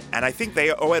Gel, and I think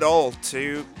they owe it all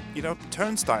to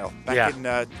Turnstile back in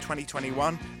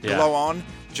 2021. Glow On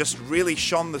just really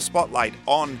shone the spotlight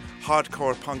on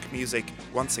hardcore punk music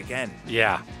once again.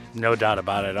 Yeah, no doubt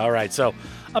about it. All right, so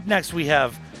up next we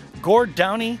have Gord,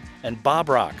 Downie, and Bob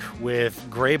Rock with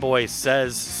Greyboy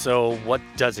Says. So what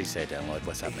does he say, Dan Lloyd?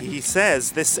 What's happening? He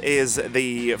says this is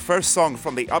the first song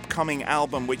from the upcoming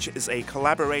album, which is a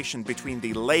collaboration between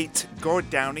the late Gord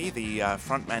Downie, the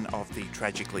frontman of the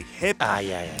Tragically Hip,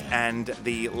 and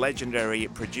the legendary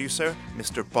producer,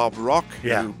 Mr. Bob Rock,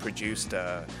 who produced,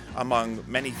 among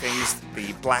many things,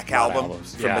 the Black Album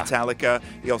from Metallica.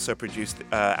 He also produced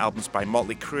albums by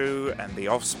Motley Crue and The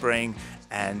Offspring.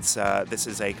 And this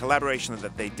is a collaboration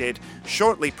that they did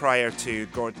shortly prior to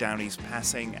Gord Downie's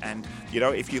passing. And,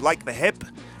 if you like the hip,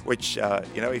 which,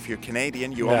 if you're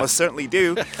Canadian, you almost certainly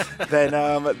do, then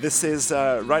this is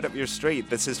right up your street.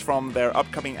 This is from their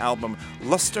upcoming album,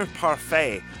 Luster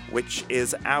Parfait, which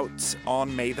is out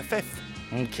on May the 5th.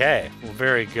 Okay, well,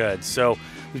 very good. So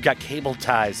We've got Cable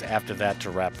Ties after that to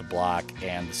wrap the block,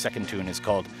 and the second tune is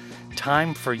called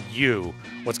Time for You.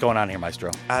 What's going on here,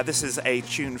 Maestro? This is a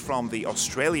tune from the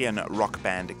Australian rock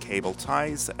band Cable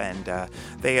Ties, and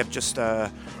they have just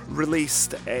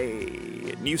released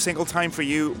a new single, Time for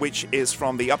You, which is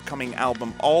from the upcoming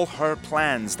album All Her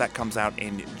Plans that comes out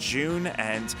in June.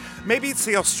 And maybe it's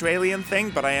the Australian thing,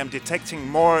 but I am detecting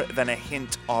more than a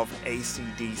hint of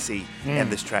AC/DC in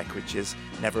this track, which is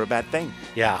never a bad thing.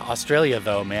 Yeah, Australia,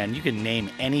 though, man, you can name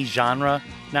any genre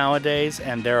nowadays,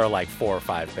 and there are like 4 or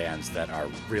 5 bands that are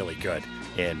really good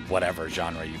in whatever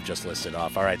genre you've just listed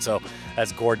off. All right, so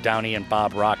that's Gord, Downie, and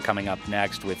Bob Rock coming up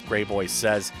next with Greyboy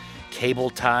Says. Cable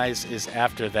Ties is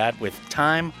after that with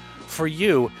Time for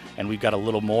You, and we've got a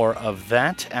little more of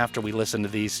that after we listen to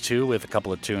these two with a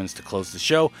couple of tunes to close the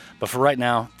show. But for right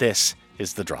now, this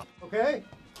is The Drop. Okay.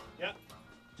 Yeah.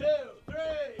 2, 3.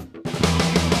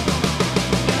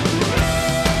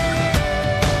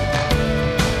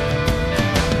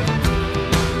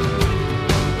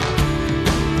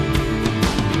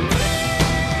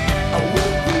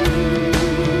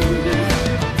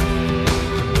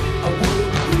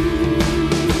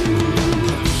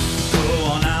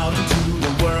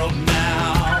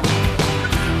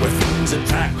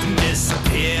 Attract and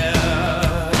disappear.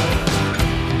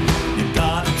 You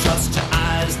gotta trust your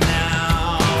eyes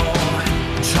now.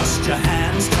 Trust your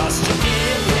hands, trust your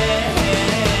ears.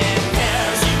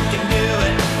 You can do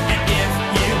it, and if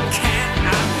you can't,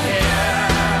 I'm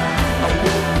here.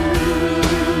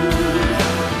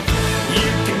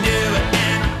 You can do it,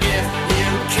 and if you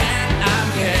can't, I'm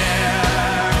here.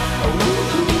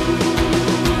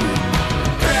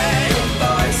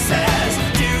 Greyboy says,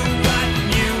 do what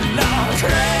you love.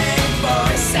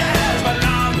 Greyboy says,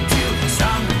 belong to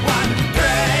someone.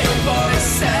 Greyboy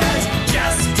says,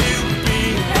 just to be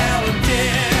held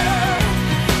dear.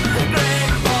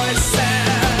 Greyboy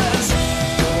says,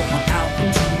 go on out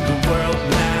into the world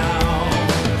now,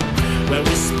 where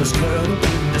whispers curl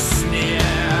into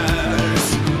sneers,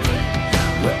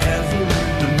 wherever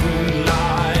in the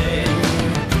moonlight,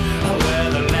 where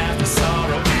the laughter,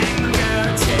 sorrow, anger,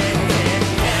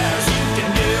 tears. You can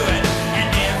do it, and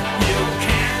if you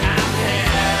can't, I'm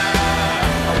here.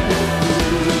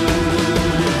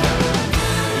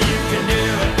 You can do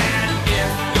it, and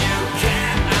if you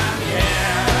can't, I'm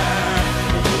here.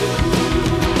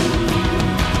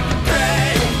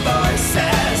 Greyboy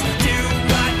says, do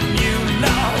what you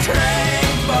love.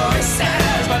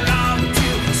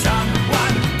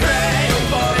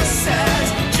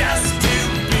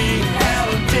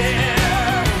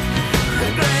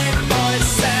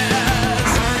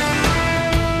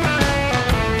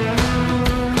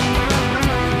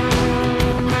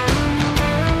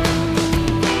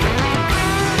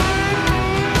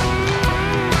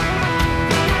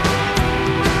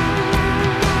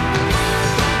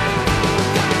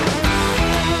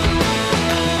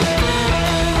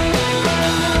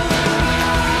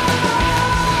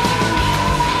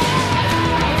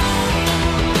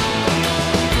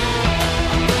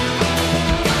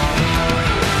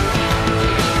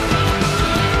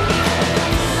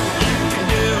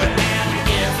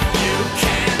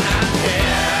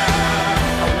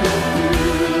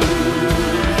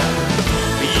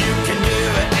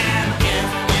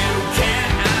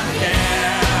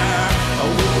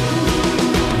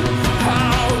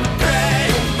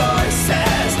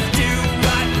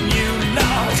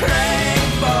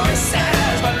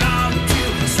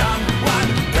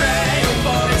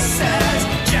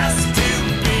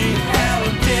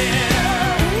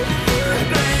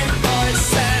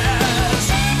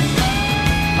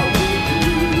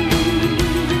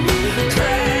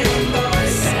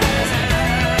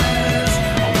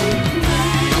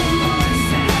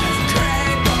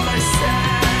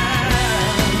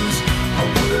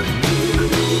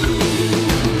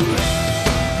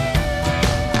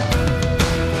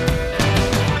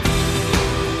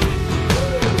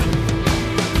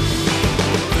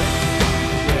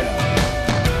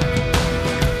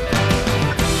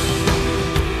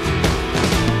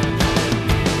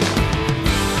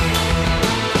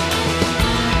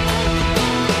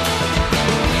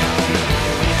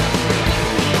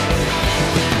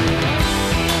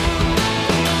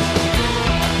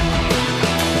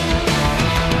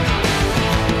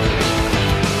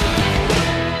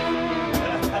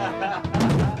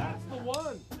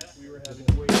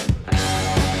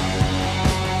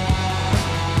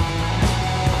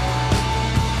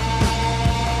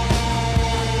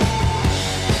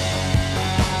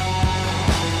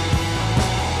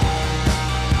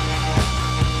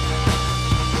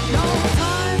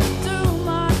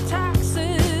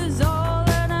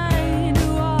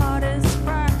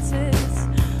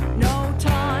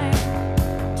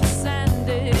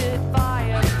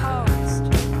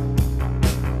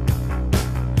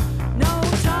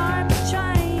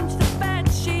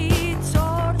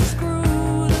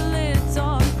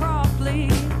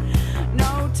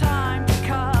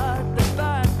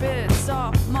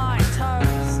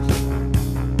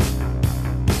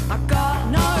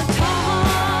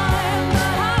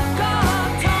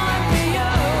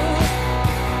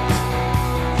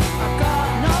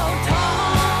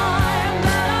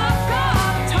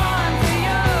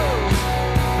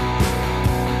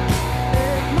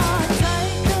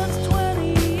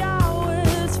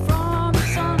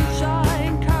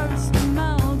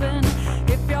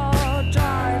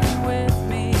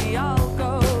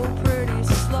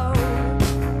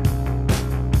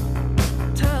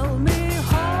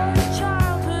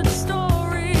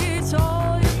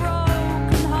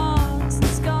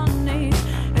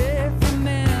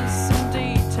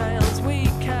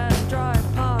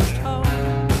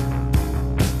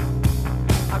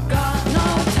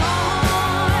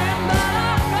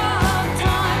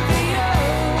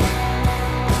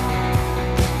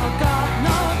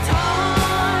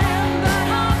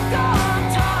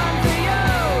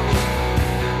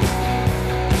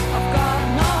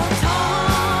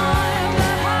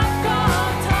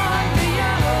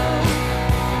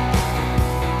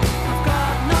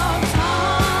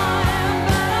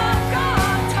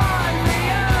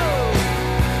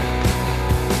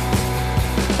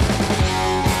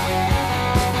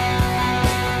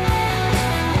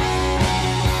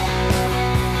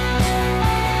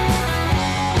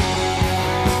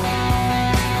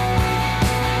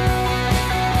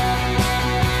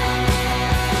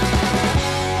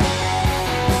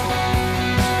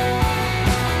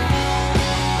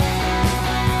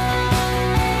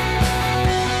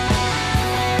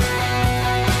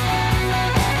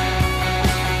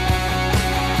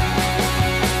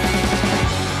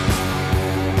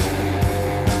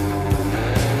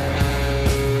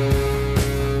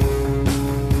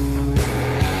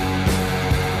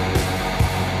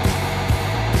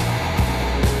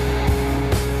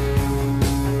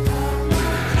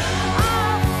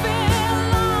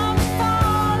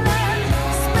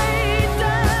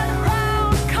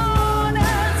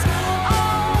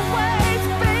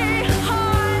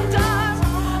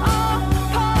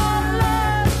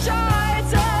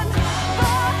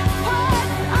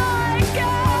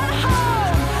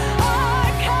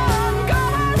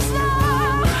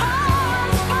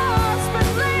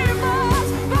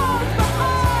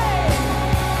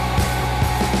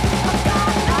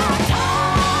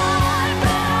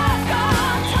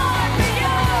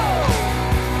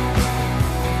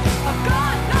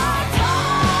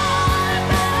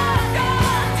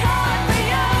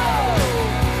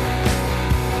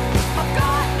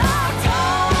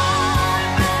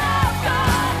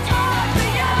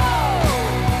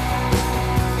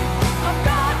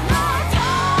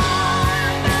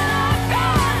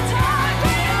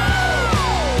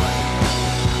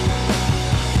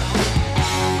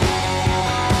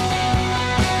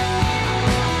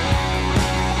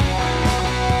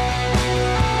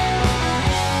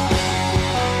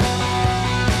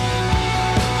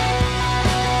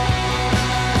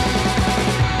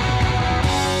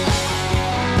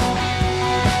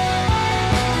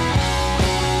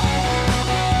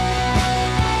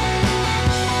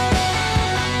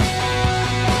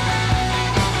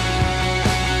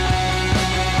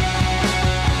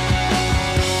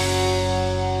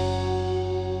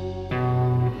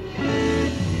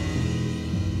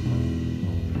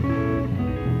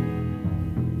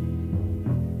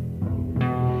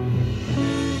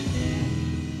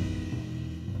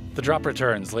 The drop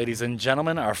returns, ladies and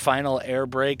gentlemen, our final air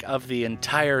break of the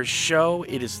entire show.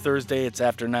 It is Thursday, it's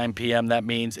after 9 p.m. That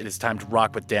means it is time to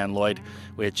rock with Dan Lloyd,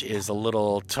 which is a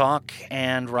little talk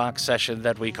and rock session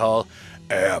that we call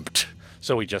AMPED.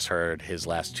 So we just heard his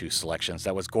last two selections.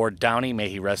 That was Gord Downie, May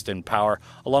He Rest in Power,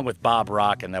 along with Bob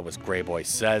Rock, and that was Greyboy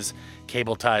Says.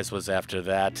 Cable Ties was after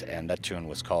that, and that tune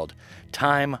was called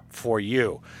Time for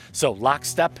You. So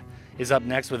Lockstep is up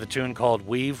next with a tune called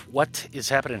Weave. What is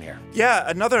happening here? Yeah,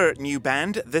 another new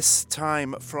band, this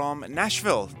time from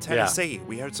Nashville, Tennessee. Yeah.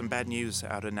 We heard some bad news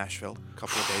out of Nashville a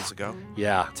couple of days ago.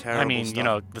 Yeah. Terrible I mean, stuff. You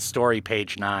know, the story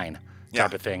page 9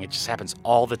 type of thing. It just happens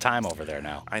all the time over there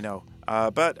now. I know.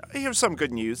 But here's some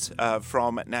good news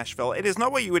from Nashville. It is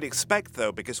not what you would expect,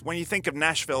 though, because when you think of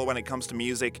Nashville when it comes to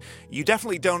music, you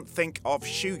definitely don't think of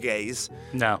shoegaze.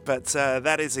 No. But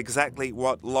that is exactly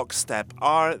what Lockstep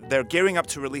are. They're gearing up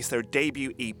to release their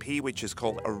debut EP, which is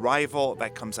called Arrival.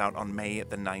 That comes out on May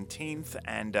the 19th.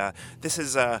 And this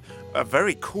is a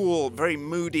very cool, very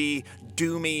moody,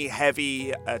 doomy,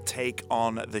 heavy take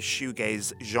on the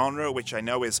shoegaze genre, which I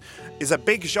know is a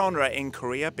big genre in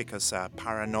Korea because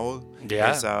Paranol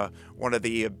is one of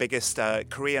the biggest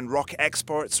Korean rock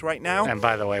exports right now. And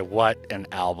by the way, what an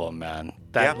album, man.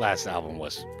 That last album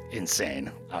was insane.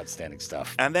 Outstanding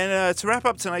stuff. And then to wrap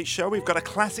up tonight's show, we've got a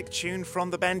classic tune from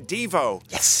the band DEVO.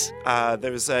 Yes!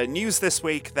 There's news this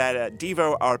week that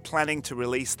DEVO are planning to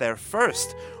release their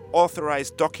first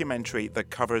authorized documentary that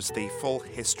covers the full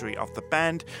history of the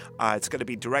band. It's going to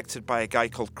be directed by a guy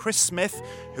called Chris Smith,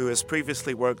 who has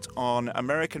previously worked on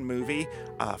American movie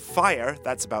Fire.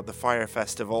 That's about the Fire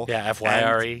Festival. Yeah,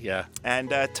 FYRE, and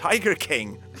Tiger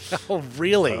King. Oh,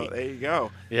 really? So there you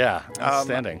go. Yeah,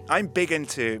 outstanding. I'm big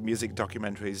into music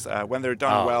documentaries. When they're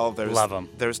done well,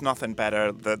 there's nothing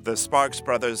better. The Sparks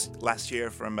Brothers last year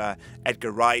from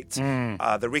Edgar Wright.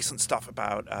 The recent stuff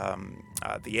about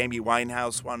the Amy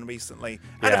Winehouse one recently.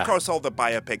 And of course all the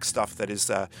biopic stuff that is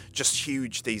just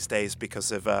huge these days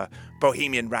because of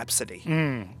Bohemian Rhapsody.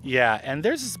 Yeah, and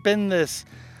there's been this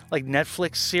like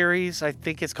Netflix series, I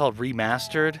think it's called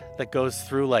Remastered, that goes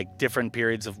through like different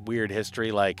periods of weird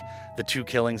history, like the two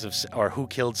killings of, or who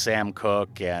killed Sam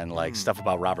Cooke, and like stuff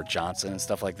about Robert Johnson and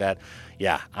stuff like that.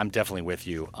 Yeah, I'm definitely with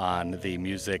you on the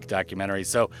music documentary.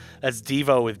 So that's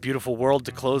DEVO with Beautiful World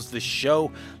to close the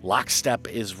show. Lockstep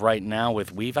is right now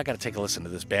with Weave. I got to take a listen to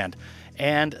this band.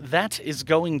 And that is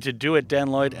going to do it, Dan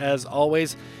Lloyd. As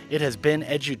always, it has been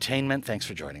edutainment. Thanks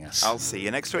for joining us. I'll see you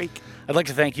next week. I'd like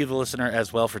to thank you, the listener,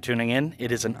 as well for tuning in.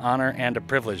 It is an honor and a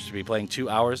privilege to be playing 2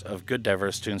 hours of good,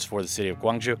 diverse tunes for the city of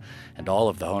Gwangju and all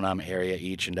of the Honam area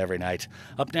each and every night.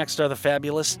 Up next are the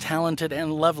fabulous, talented,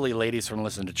 and lovely ladies from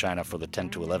Listen to China for the 10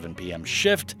 to 11 p.m.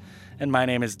 shift. And my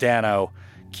name is Dano.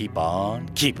 Keep on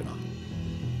keeping on.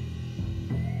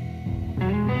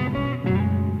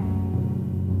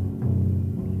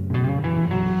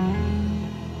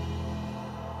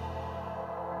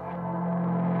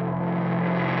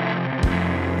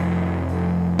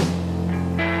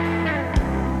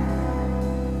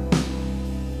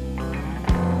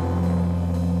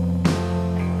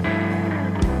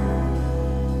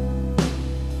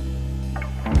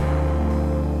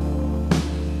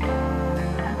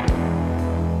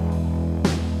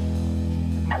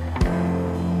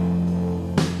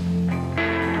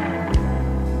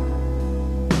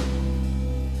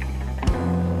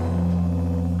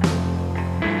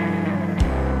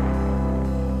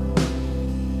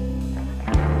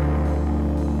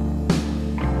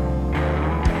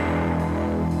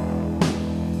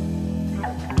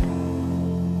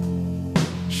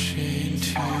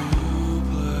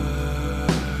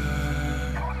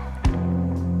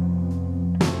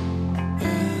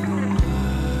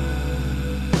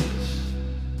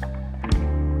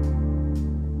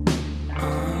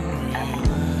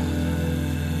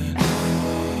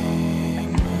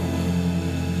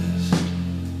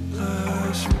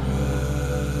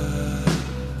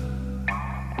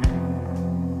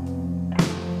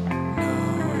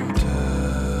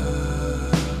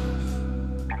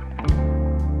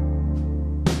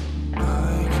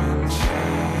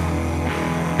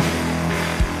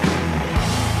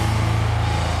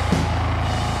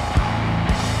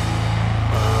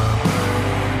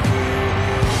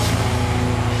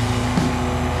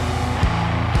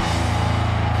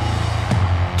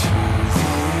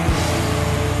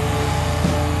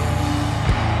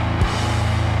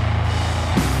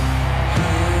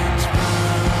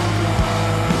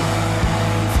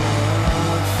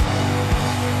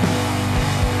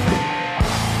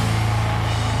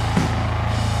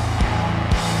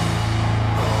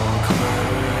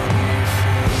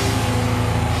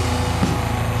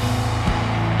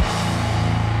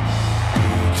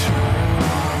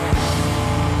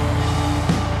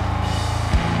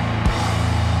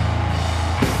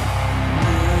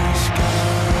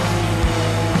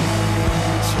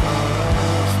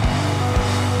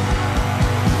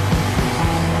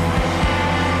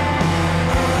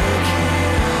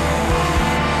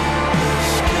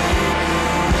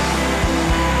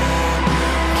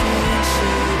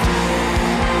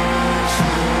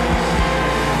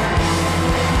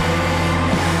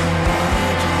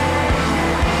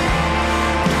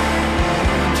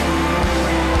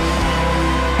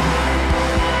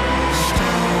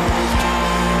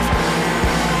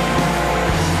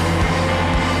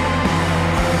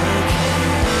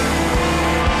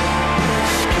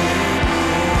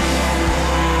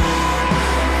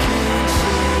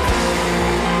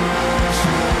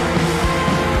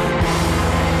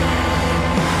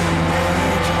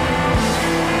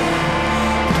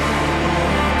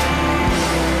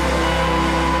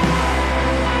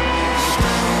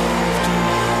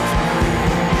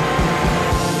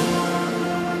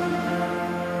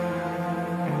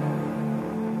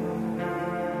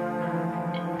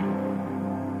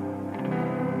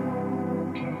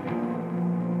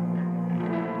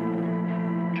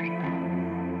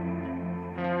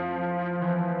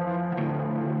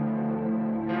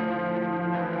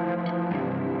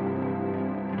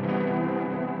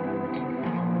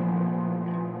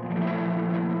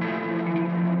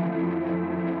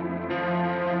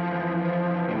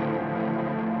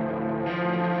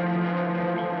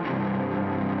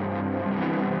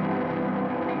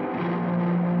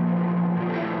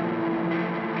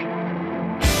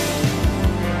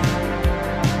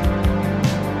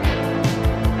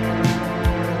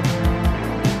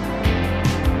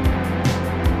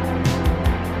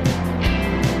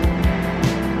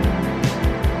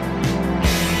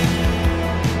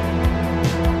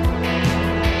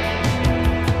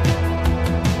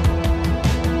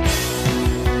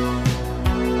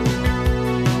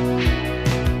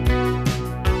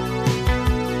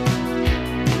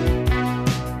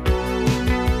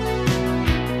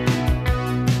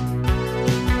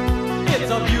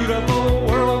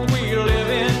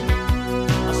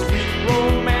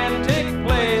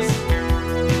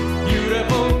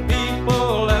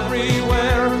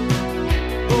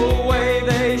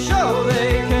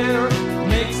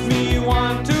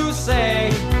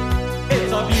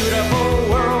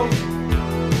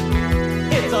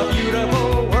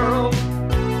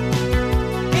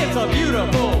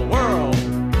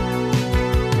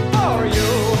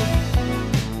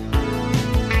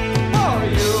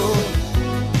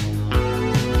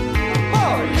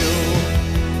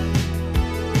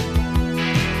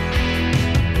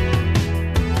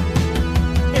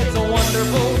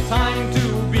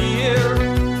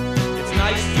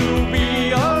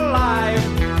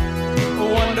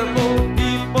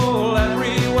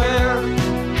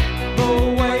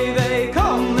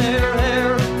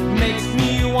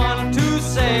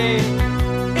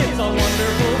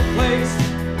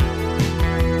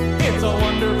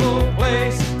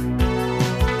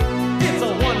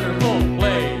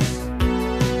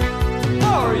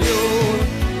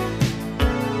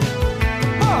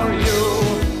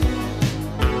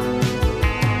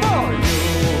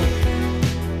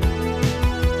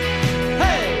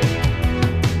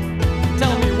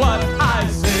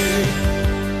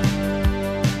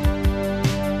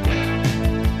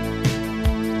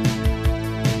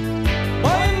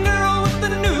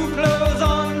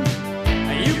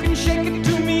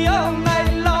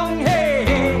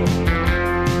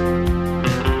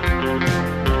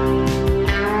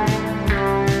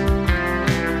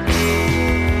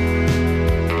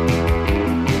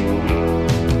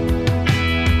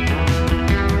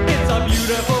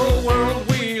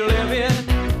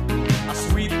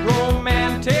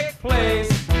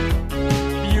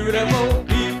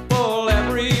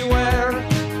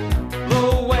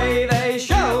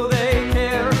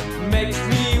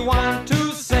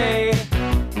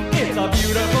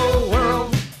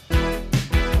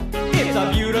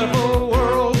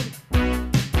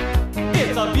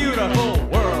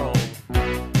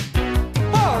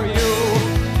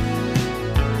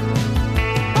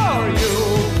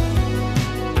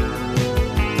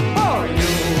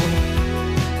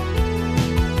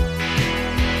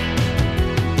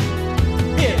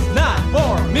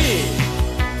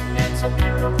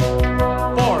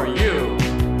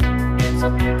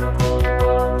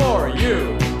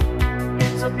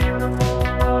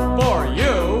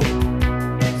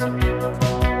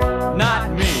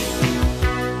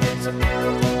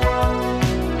 you.